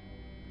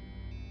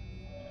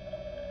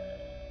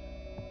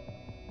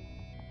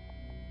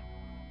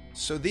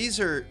 So these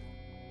are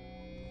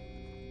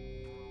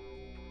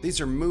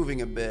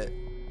moving a bit.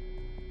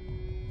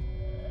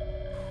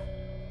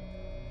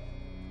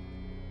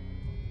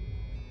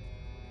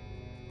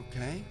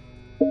 Okay.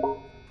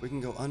 We can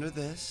go under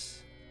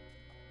this.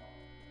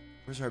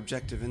 Where's our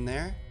objective in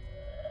there?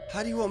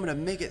 How do you want me to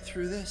make it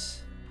through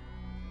this?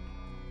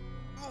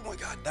 Oh my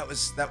god, that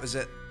was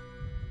it.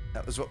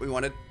 That was what we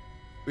wanted.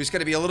 We just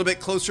gotta be a little bit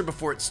closer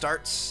before it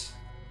starts.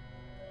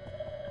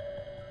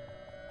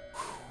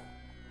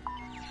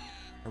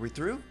 Are we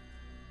through?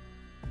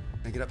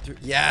 Can I get up through?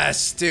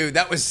 Yes, dude,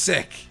 that was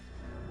sick.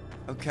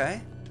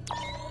 Okay.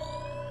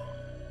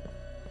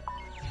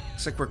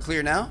 Looks like we're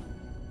clear now.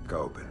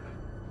 Gobin.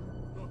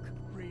 Look,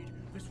 Reed,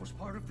 this was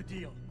part of the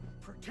deal.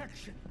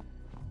 Protection.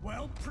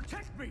 Well,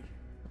 protect me.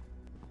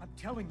 I'm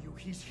telling you,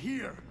 he's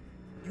here.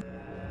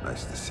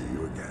 Nice to see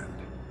you again.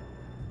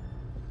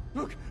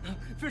 Look,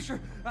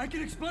 Fisher, I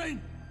can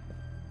explain.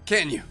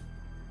 Can you?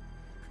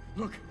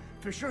 Look,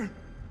 Fisher.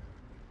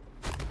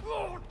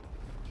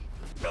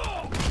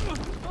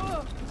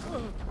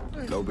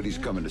 Nobody's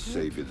coming to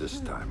save you this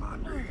time,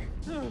 Andre.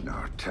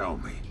 Now tell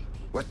me,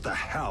 what the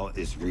hell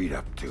is Reed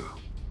up to?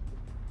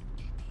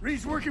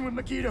 Reed's working with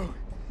Megiddo.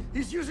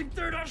 He's using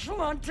Third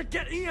Echelon to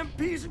get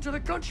EMPs into the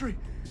country.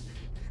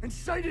 And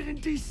sighted in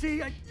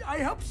DC, I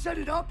help set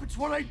it up. It's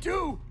what I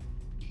do.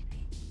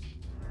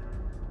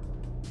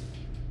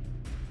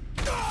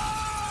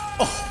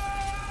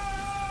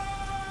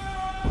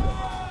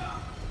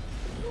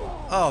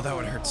 Oh, that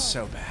would hurt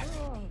so bad.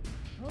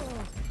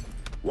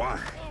 Why?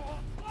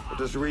 What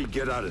does Reed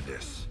get out of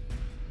this?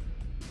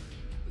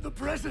 The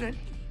president.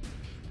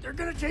 They're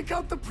gonna take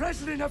out the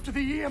president after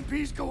the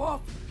EMPs go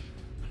off.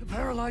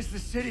 Paralyze the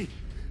city.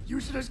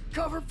 Use it as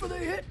cover for the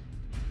hit.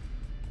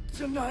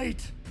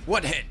 Tonight.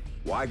 What hit?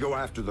 Why go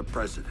after the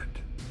president?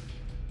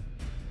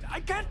 I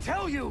can't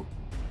tell you.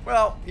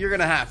 Well, you're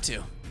gonna have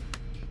to.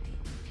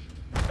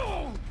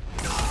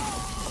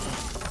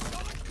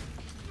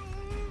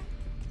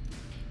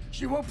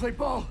 She won't play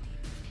ball,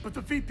 but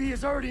the VP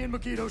is already in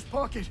Megiddo's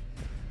pocket.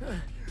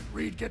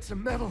 Reed gets a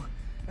medal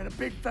and a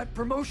big fat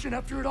promotion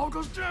after it all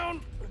goes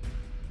down.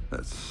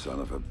 That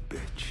son of a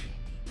bitch.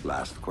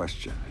 Last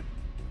question.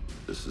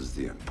 This is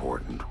the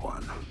important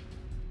one.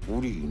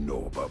 What do you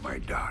know about my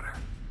daughter?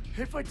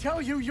 If I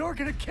tell you, you're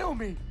gonna kill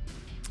me.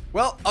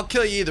 Well, I'll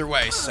kill you either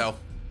way, so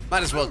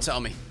might as well tell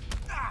me.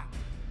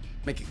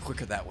 Make it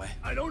quicker that way.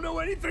 I don't know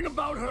anything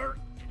about her.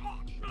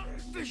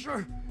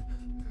 Fisher.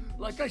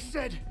 Like I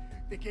said,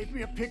 they gave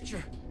me a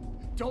picture.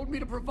 Told me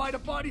to provide a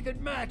body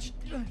that matched.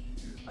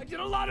 I did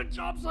a lot of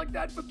jobs like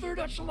that for Third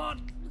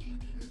Echelon.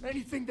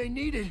 Anything they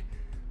needed.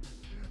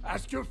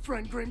 Ask your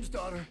friend Grimm's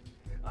daughter.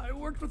 I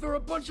worked with her a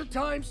bunch of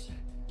times.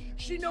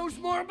 She knows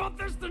more about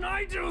this than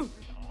I do.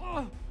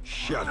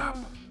 Shut up.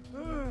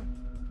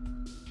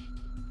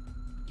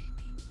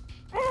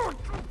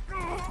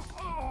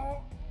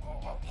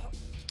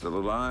 Still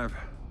alive?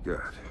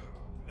 Good.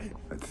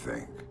 I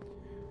think.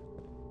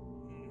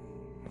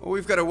 Well,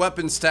 we've got a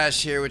weapon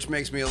stash here, which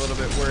makes me a little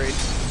bit worried.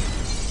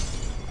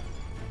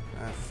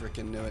 I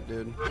freaking knew it,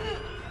 dude.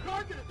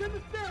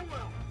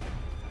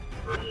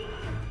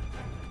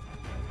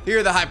 Here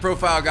are the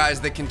high-profile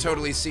guys that can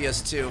totally see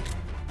us, too.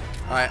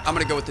 All right, I'm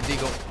gonna go with the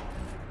Deagle.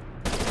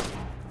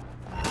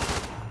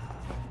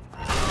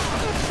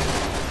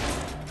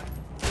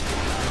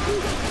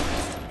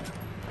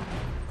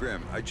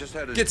 Grim, I just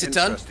had an Gets it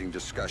done. interesting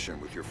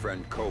discussion with your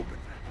friend Coben.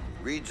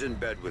 Reed's in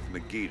bed with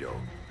Megiddo.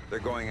 They're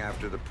going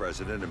after the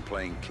president and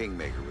playing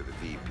Kingmaker with the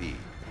VP.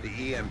 The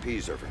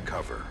EMPs are for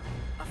cover.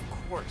 Of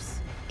course.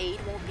 Aid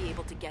won't be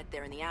able to get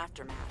there in the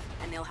aftermath,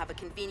 and they'll have a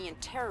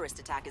convenient terrorist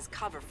attack as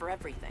cover for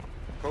everything.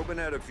 Coben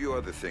had a few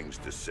other things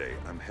to say.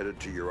 I'm headed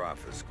to your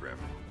office, Grim.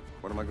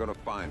 What am I gonna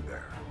find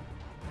there?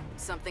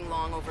 Something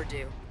long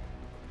overdue.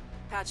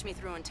 Patch me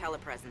through in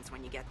telepresence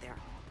when you get there.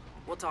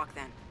 We'll talk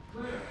then.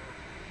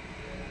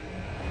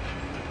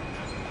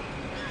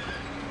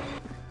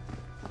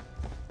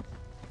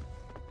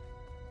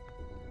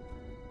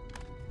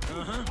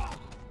 Can't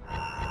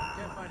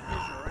find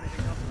Fisher or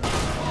anything else.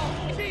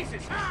 Oh,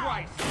 Jesus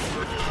Christ!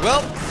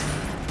 Well,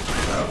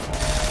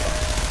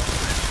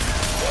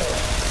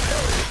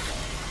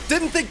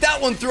 didn't think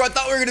that one through. I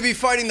thought we were going to be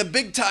fighting the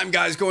big time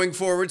guys going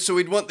forward, so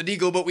we'd want the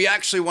Deagle, but we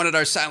actually wanted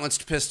our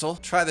silenced pistol.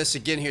 Try this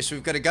again here. So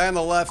we've got a guy on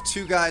the left,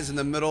 two guys in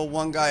the middle,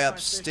 one guy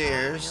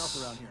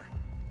upstairs. Around here.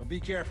 But be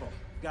careful.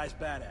 Guy's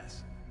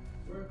badass.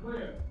 We're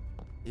clear.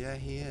 Yeah,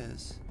 he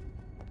is.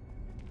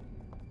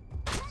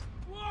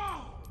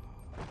 Whoa!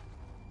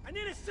 I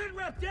need a sit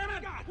rep, damn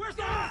it! Where's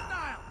the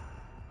hostile?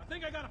 I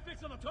think I got a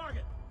fix on the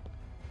target.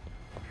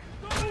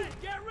 Go ahead,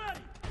 get ready.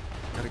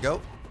 Gotta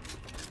go.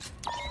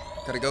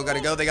 Gotta go, gotta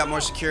go. They got more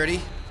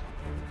security.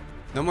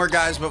 No more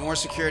guys, but more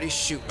security.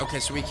 Shoot. Okay,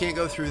 so we can't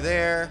go through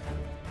there.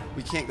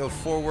 We can't go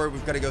forward.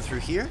 We've got to go through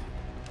here.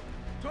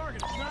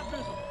 Target is not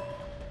visible.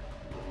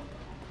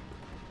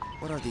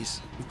 What are these?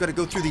 We've got to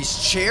go through these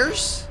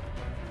chairs?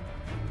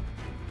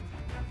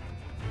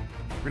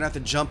 We're gonna have to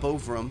jump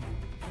over them.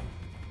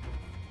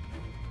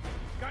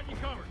 Got you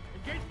covered.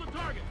 Engage the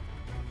target.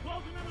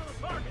 Closing in on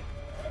the target.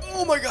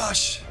 Oh my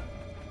gosh!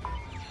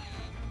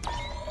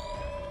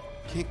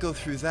 Can't go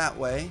through that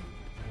way.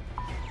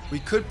 We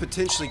could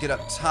potentially get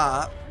up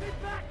top.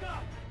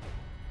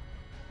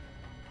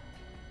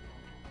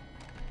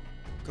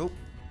 Go.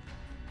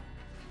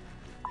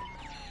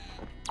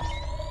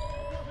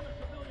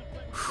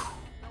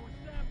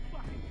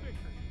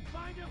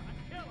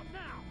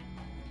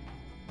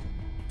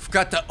 We've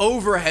got the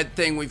overhead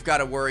thing we've got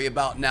to worry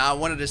about now. I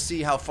wanted to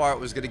see how far it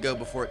was going to go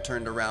before it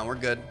turned around. We're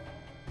good.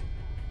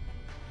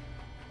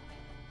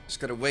 Just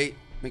got to wait.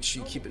 Make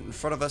sure you keep it in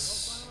front of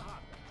us.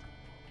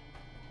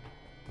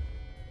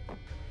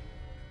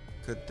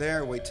 Good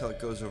there. Wait till it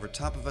goes over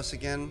top of us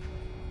again.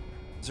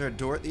 Is there a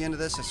door at the end of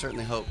this? I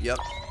certainly hope. Yep.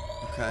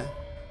 Okay.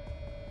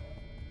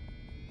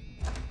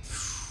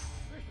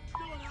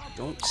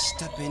 Don't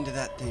step into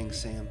that thing,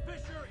 Sam.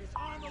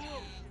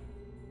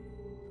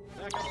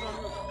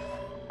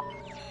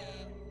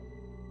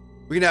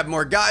 We can have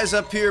more guys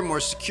up here, more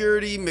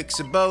security, mix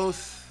of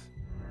both.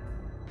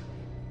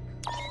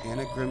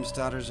 Anna Grimm's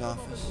daughter's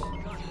office.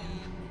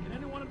 Can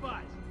anyone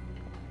advise?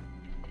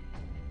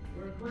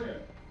 We're clear.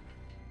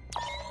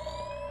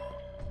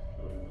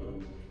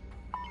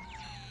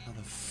 How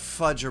the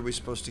fudge are we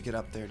supposed to get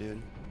up there, dude?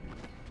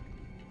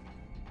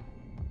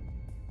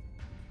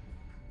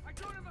 I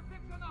don't have a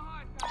fix on the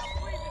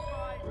hostile. Please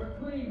advise.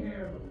 We're clean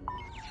here.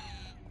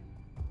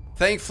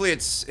 Thankfully,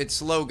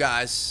 it's low,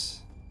 guys.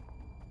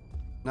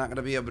 Not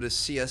gonna be able to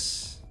see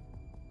us.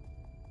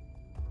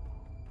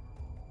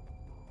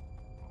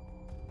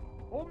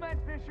 Old man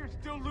Fisher's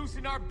still loose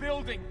in our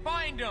building.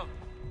 Find him.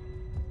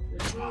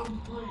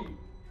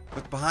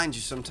 Look behind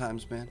you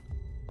sometimes, man.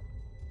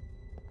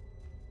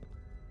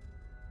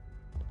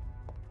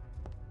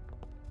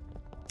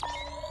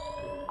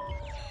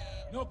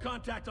 No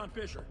contact on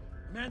Fisher.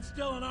 Man's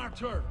still on our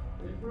turf.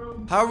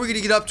 How are we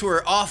gonna get up to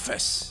her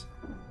office?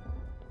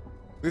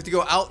 We have to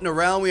go out and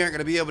around. We aren't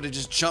gonna be able to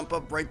just jump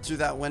up right through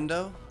that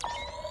window.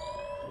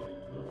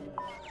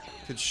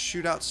 Could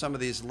shoot out some of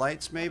these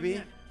lights,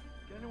 maybe.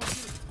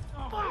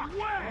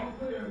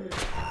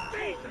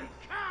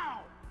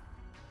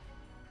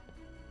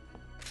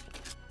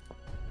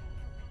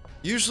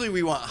 Usually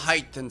we want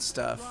height and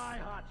stuff. I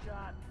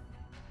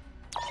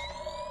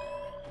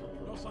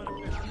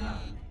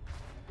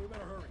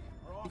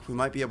think we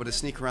might be able to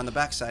sneak around the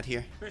backside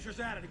here. Fisher's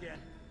at it again.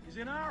 He's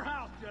in our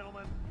house,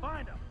 gentlemen.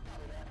 Find him.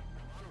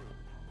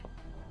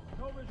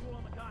 No visual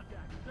on the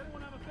contact. Does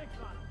anyone have a fix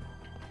on him?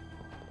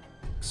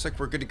 Looks like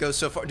we're good to go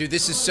so far. Dude,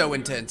 this is so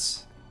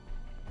intense.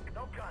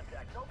 No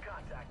contact. No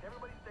contact.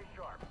 Everybody stay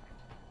sharp.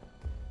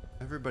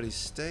 Everybody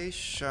stay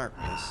sharp,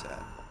 they said.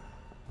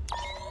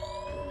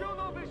 Still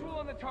no visual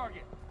on the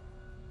target.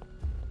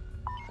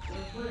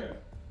 Clear.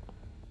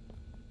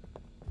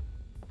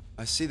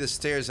 I see the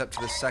stairs up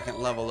to the second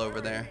level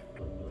over there.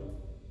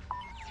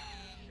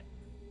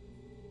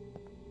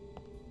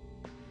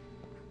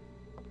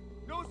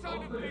 No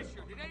sign of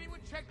Fisher. Did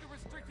anyone check the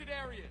restricted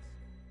areas?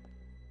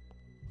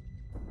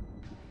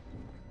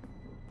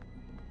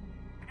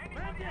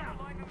 Man down.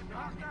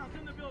 Hostiles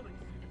in the building.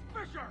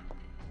 Fisher.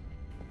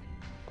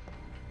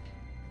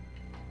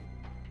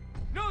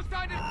 No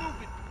sign of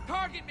movement.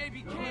 Target may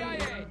be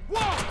KIA.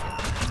 Whoa!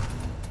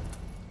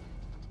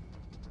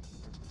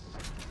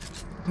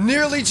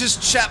 Nearly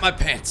just shat my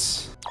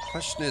pants.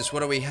 Question is,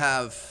 what do we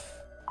have?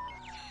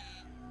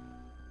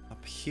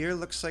 Up here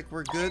looks like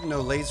we're good.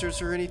 No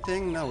lasers or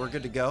anything? No, we're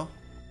good to go.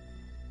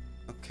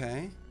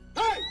 Okay.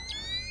 Hey!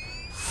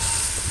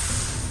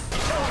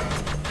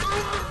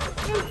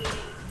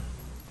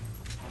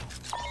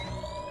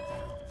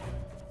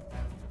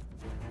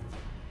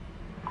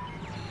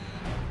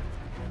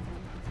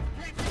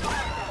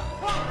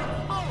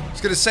 I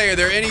was gonna say, are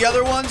there any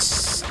other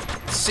ones?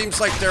 Seems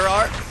like there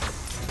are.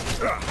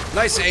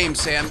 Nice aim,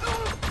 Sam.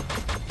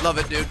 Love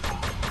it, dude.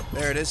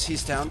 There it is.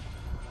 He's down.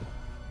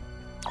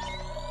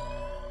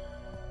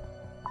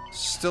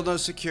 Still no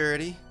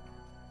security.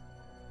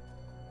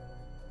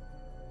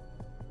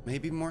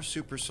 Maybe more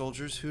super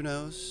soldiers. Who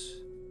knows?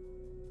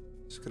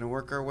 Just gonna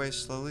work our way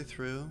slowly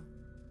through.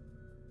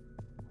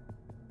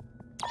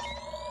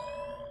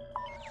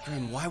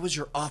 Grim, why was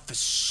your office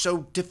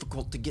so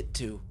difficult to get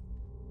to?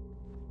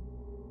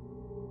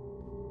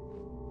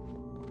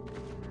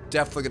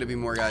 Definitely gonna be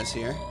more guys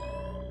here.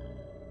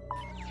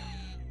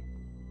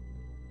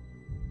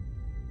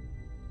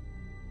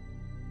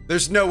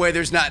 There's no way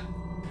there's not.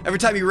 Every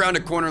time you round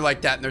a corner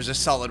like that and there's a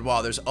solid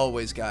wall, there's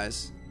always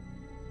guys.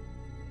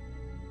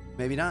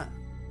 Maybe not.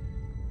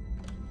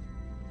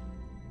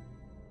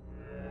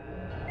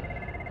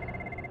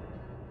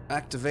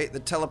 Activate the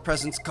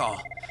telepresence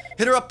call.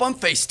 Hit her up on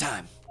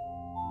FaceTime.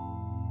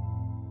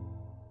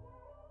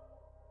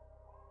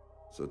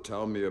 So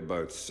tell me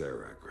about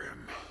Sarah,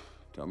 Grim.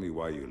 Tell me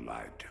why you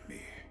lied to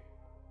me.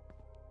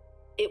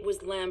 It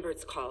was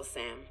Lambert's call,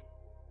 Sam.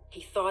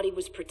 He thought he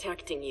was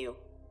protecting you.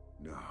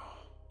 No.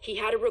 He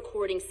had a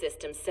recording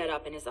system set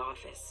up in his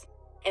office.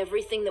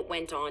 Everything that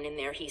went on in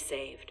there he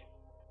saved.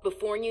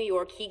 Before New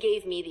York, he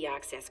gave me the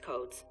access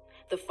codes.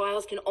 The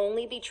files can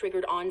only be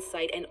triggered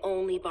on-site and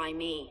only by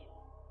me.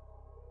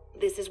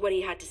 This is what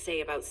he had to say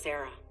about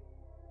Sarah.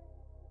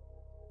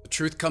 The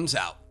truth comes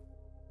out.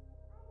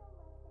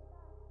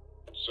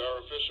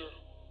 Sarah Fisher,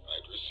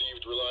 I'd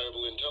received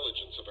reliable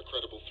intelligence of a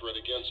credible threat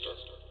against her,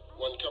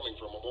 one coming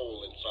from a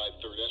mole inside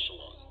 3rd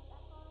Echelon.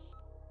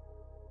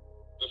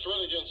 The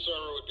threat against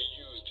Sarah would be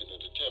used in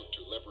an attempt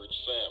to leverage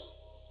Sam.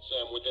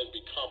 Sam would then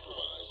be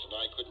compromised, and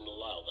I couldn't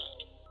allow that.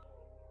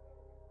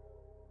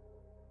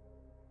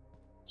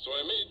 So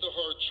I made the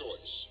hard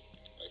choice.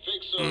 I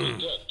faked Sarah to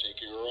death,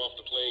 taking her off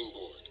the playing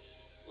board.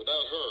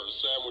 Without her,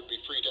 Sam would be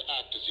free to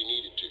act as he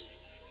needed to.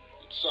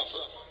 He'd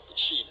suffer, but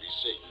she'd be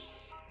safe.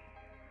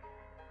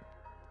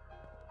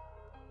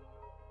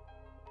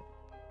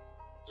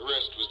 The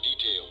rest was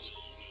detailed.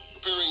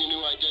 Preparing a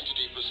new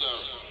identity for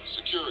Sarah,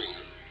 securing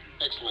her.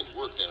 Excellent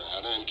work there,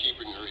 Hannah, in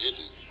keeping her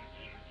hidden.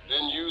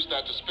 Then used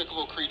that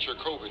despicable creature,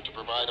 Coben, to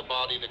provide a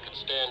body that could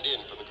stand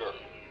in for the girl.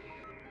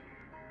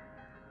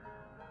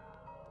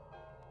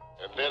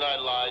 And then I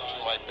lied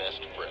to my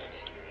best friend.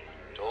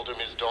 Told him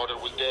his daughter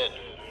was dead.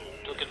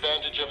 Took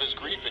advantage of his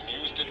grief and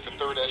used it for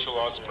 3rd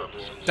Echelon's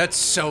purposes. That's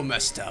so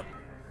messed up.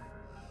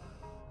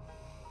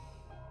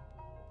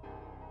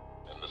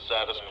 And the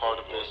saddest part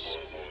of this,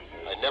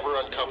 I never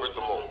uncovered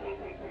the mole.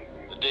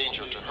 The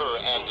danger to her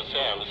and to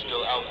Sam is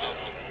still out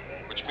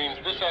there, which means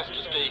this has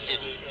to stay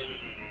hidden.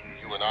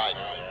 You and I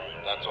know,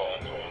 that's all.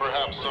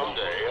 Perhaps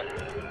someday...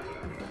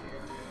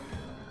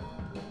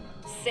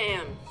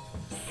 Sam!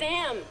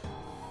 Sam!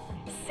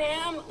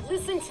 Sam,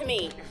 listen to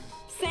me!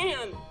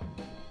 Sam!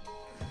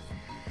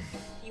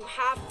 You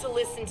have to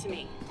listen to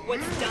me.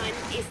 What's done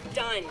is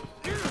done.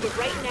 But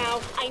right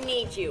now, I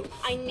need you.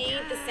 I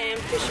need the Sam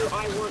Fisher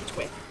I worked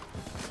with.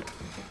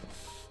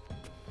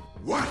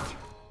 What?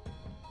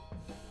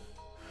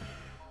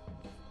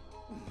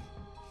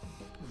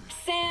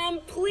 Sam,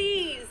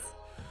 please!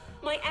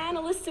 My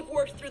analysts have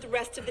worked through the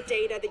rest of the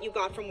data that you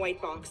got from White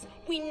Box.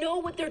 We know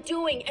what they're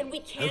doing, and we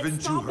can't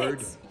Haven't stop you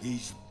heard? it.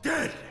 He's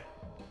dead.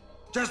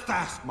 Just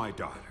ask my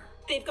daughter.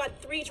 They've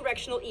got 3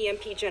 directional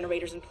EMP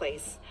generators in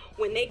place.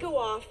 When they go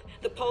off,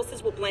 the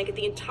pulses will blanket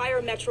the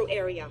entire metro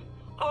area.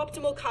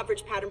 Optimal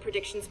coverage pattern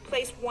predictions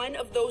place one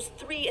of those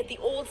 3 at the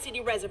Old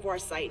City Reservoir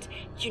site.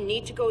 You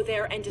need to go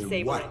there and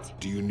disable it. What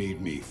do you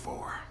need me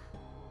for?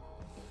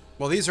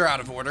 Well, these are out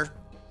of order.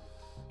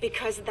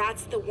 Because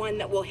that's the one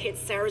that will hit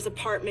Sarah's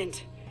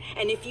apartment.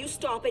 And if you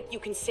stop it, you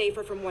can save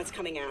her from what's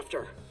coming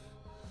after.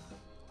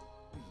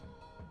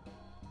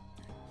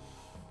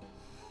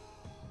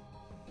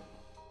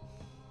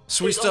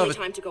 So we There's still only have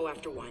a, time to go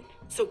after one.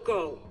 So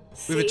go.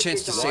 we have a Save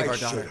chance to your save our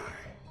daughter. daughter.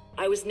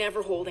 I was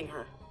never holding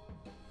her.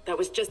 That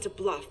was just a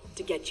bluff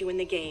to get you in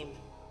the game.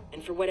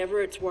 And for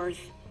whatever it's worth,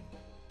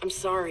 I'm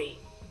sorry.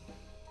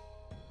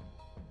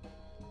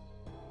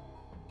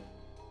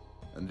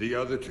 And the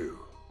other 2?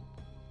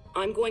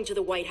 I'm going to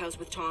the White House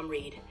with Tom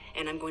Reed,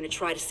 and I'm going to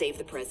try to save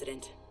the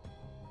president.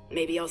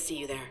 Maybe I'll see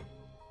you there.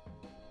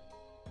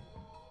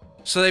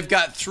 So they've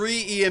got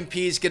 3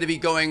 EMPs going to be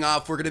going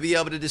off. We're going to be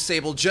able to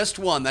disable just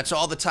one. That's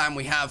all the time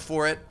we have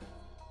for it.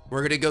 We're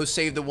going to go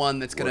save the one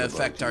that's going to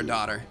affect our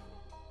daughter.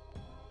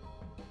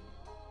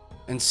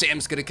 And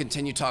Sam's going to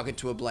continue talking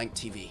to a blank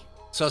TV.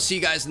 So I'll see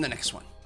you guys in the next one.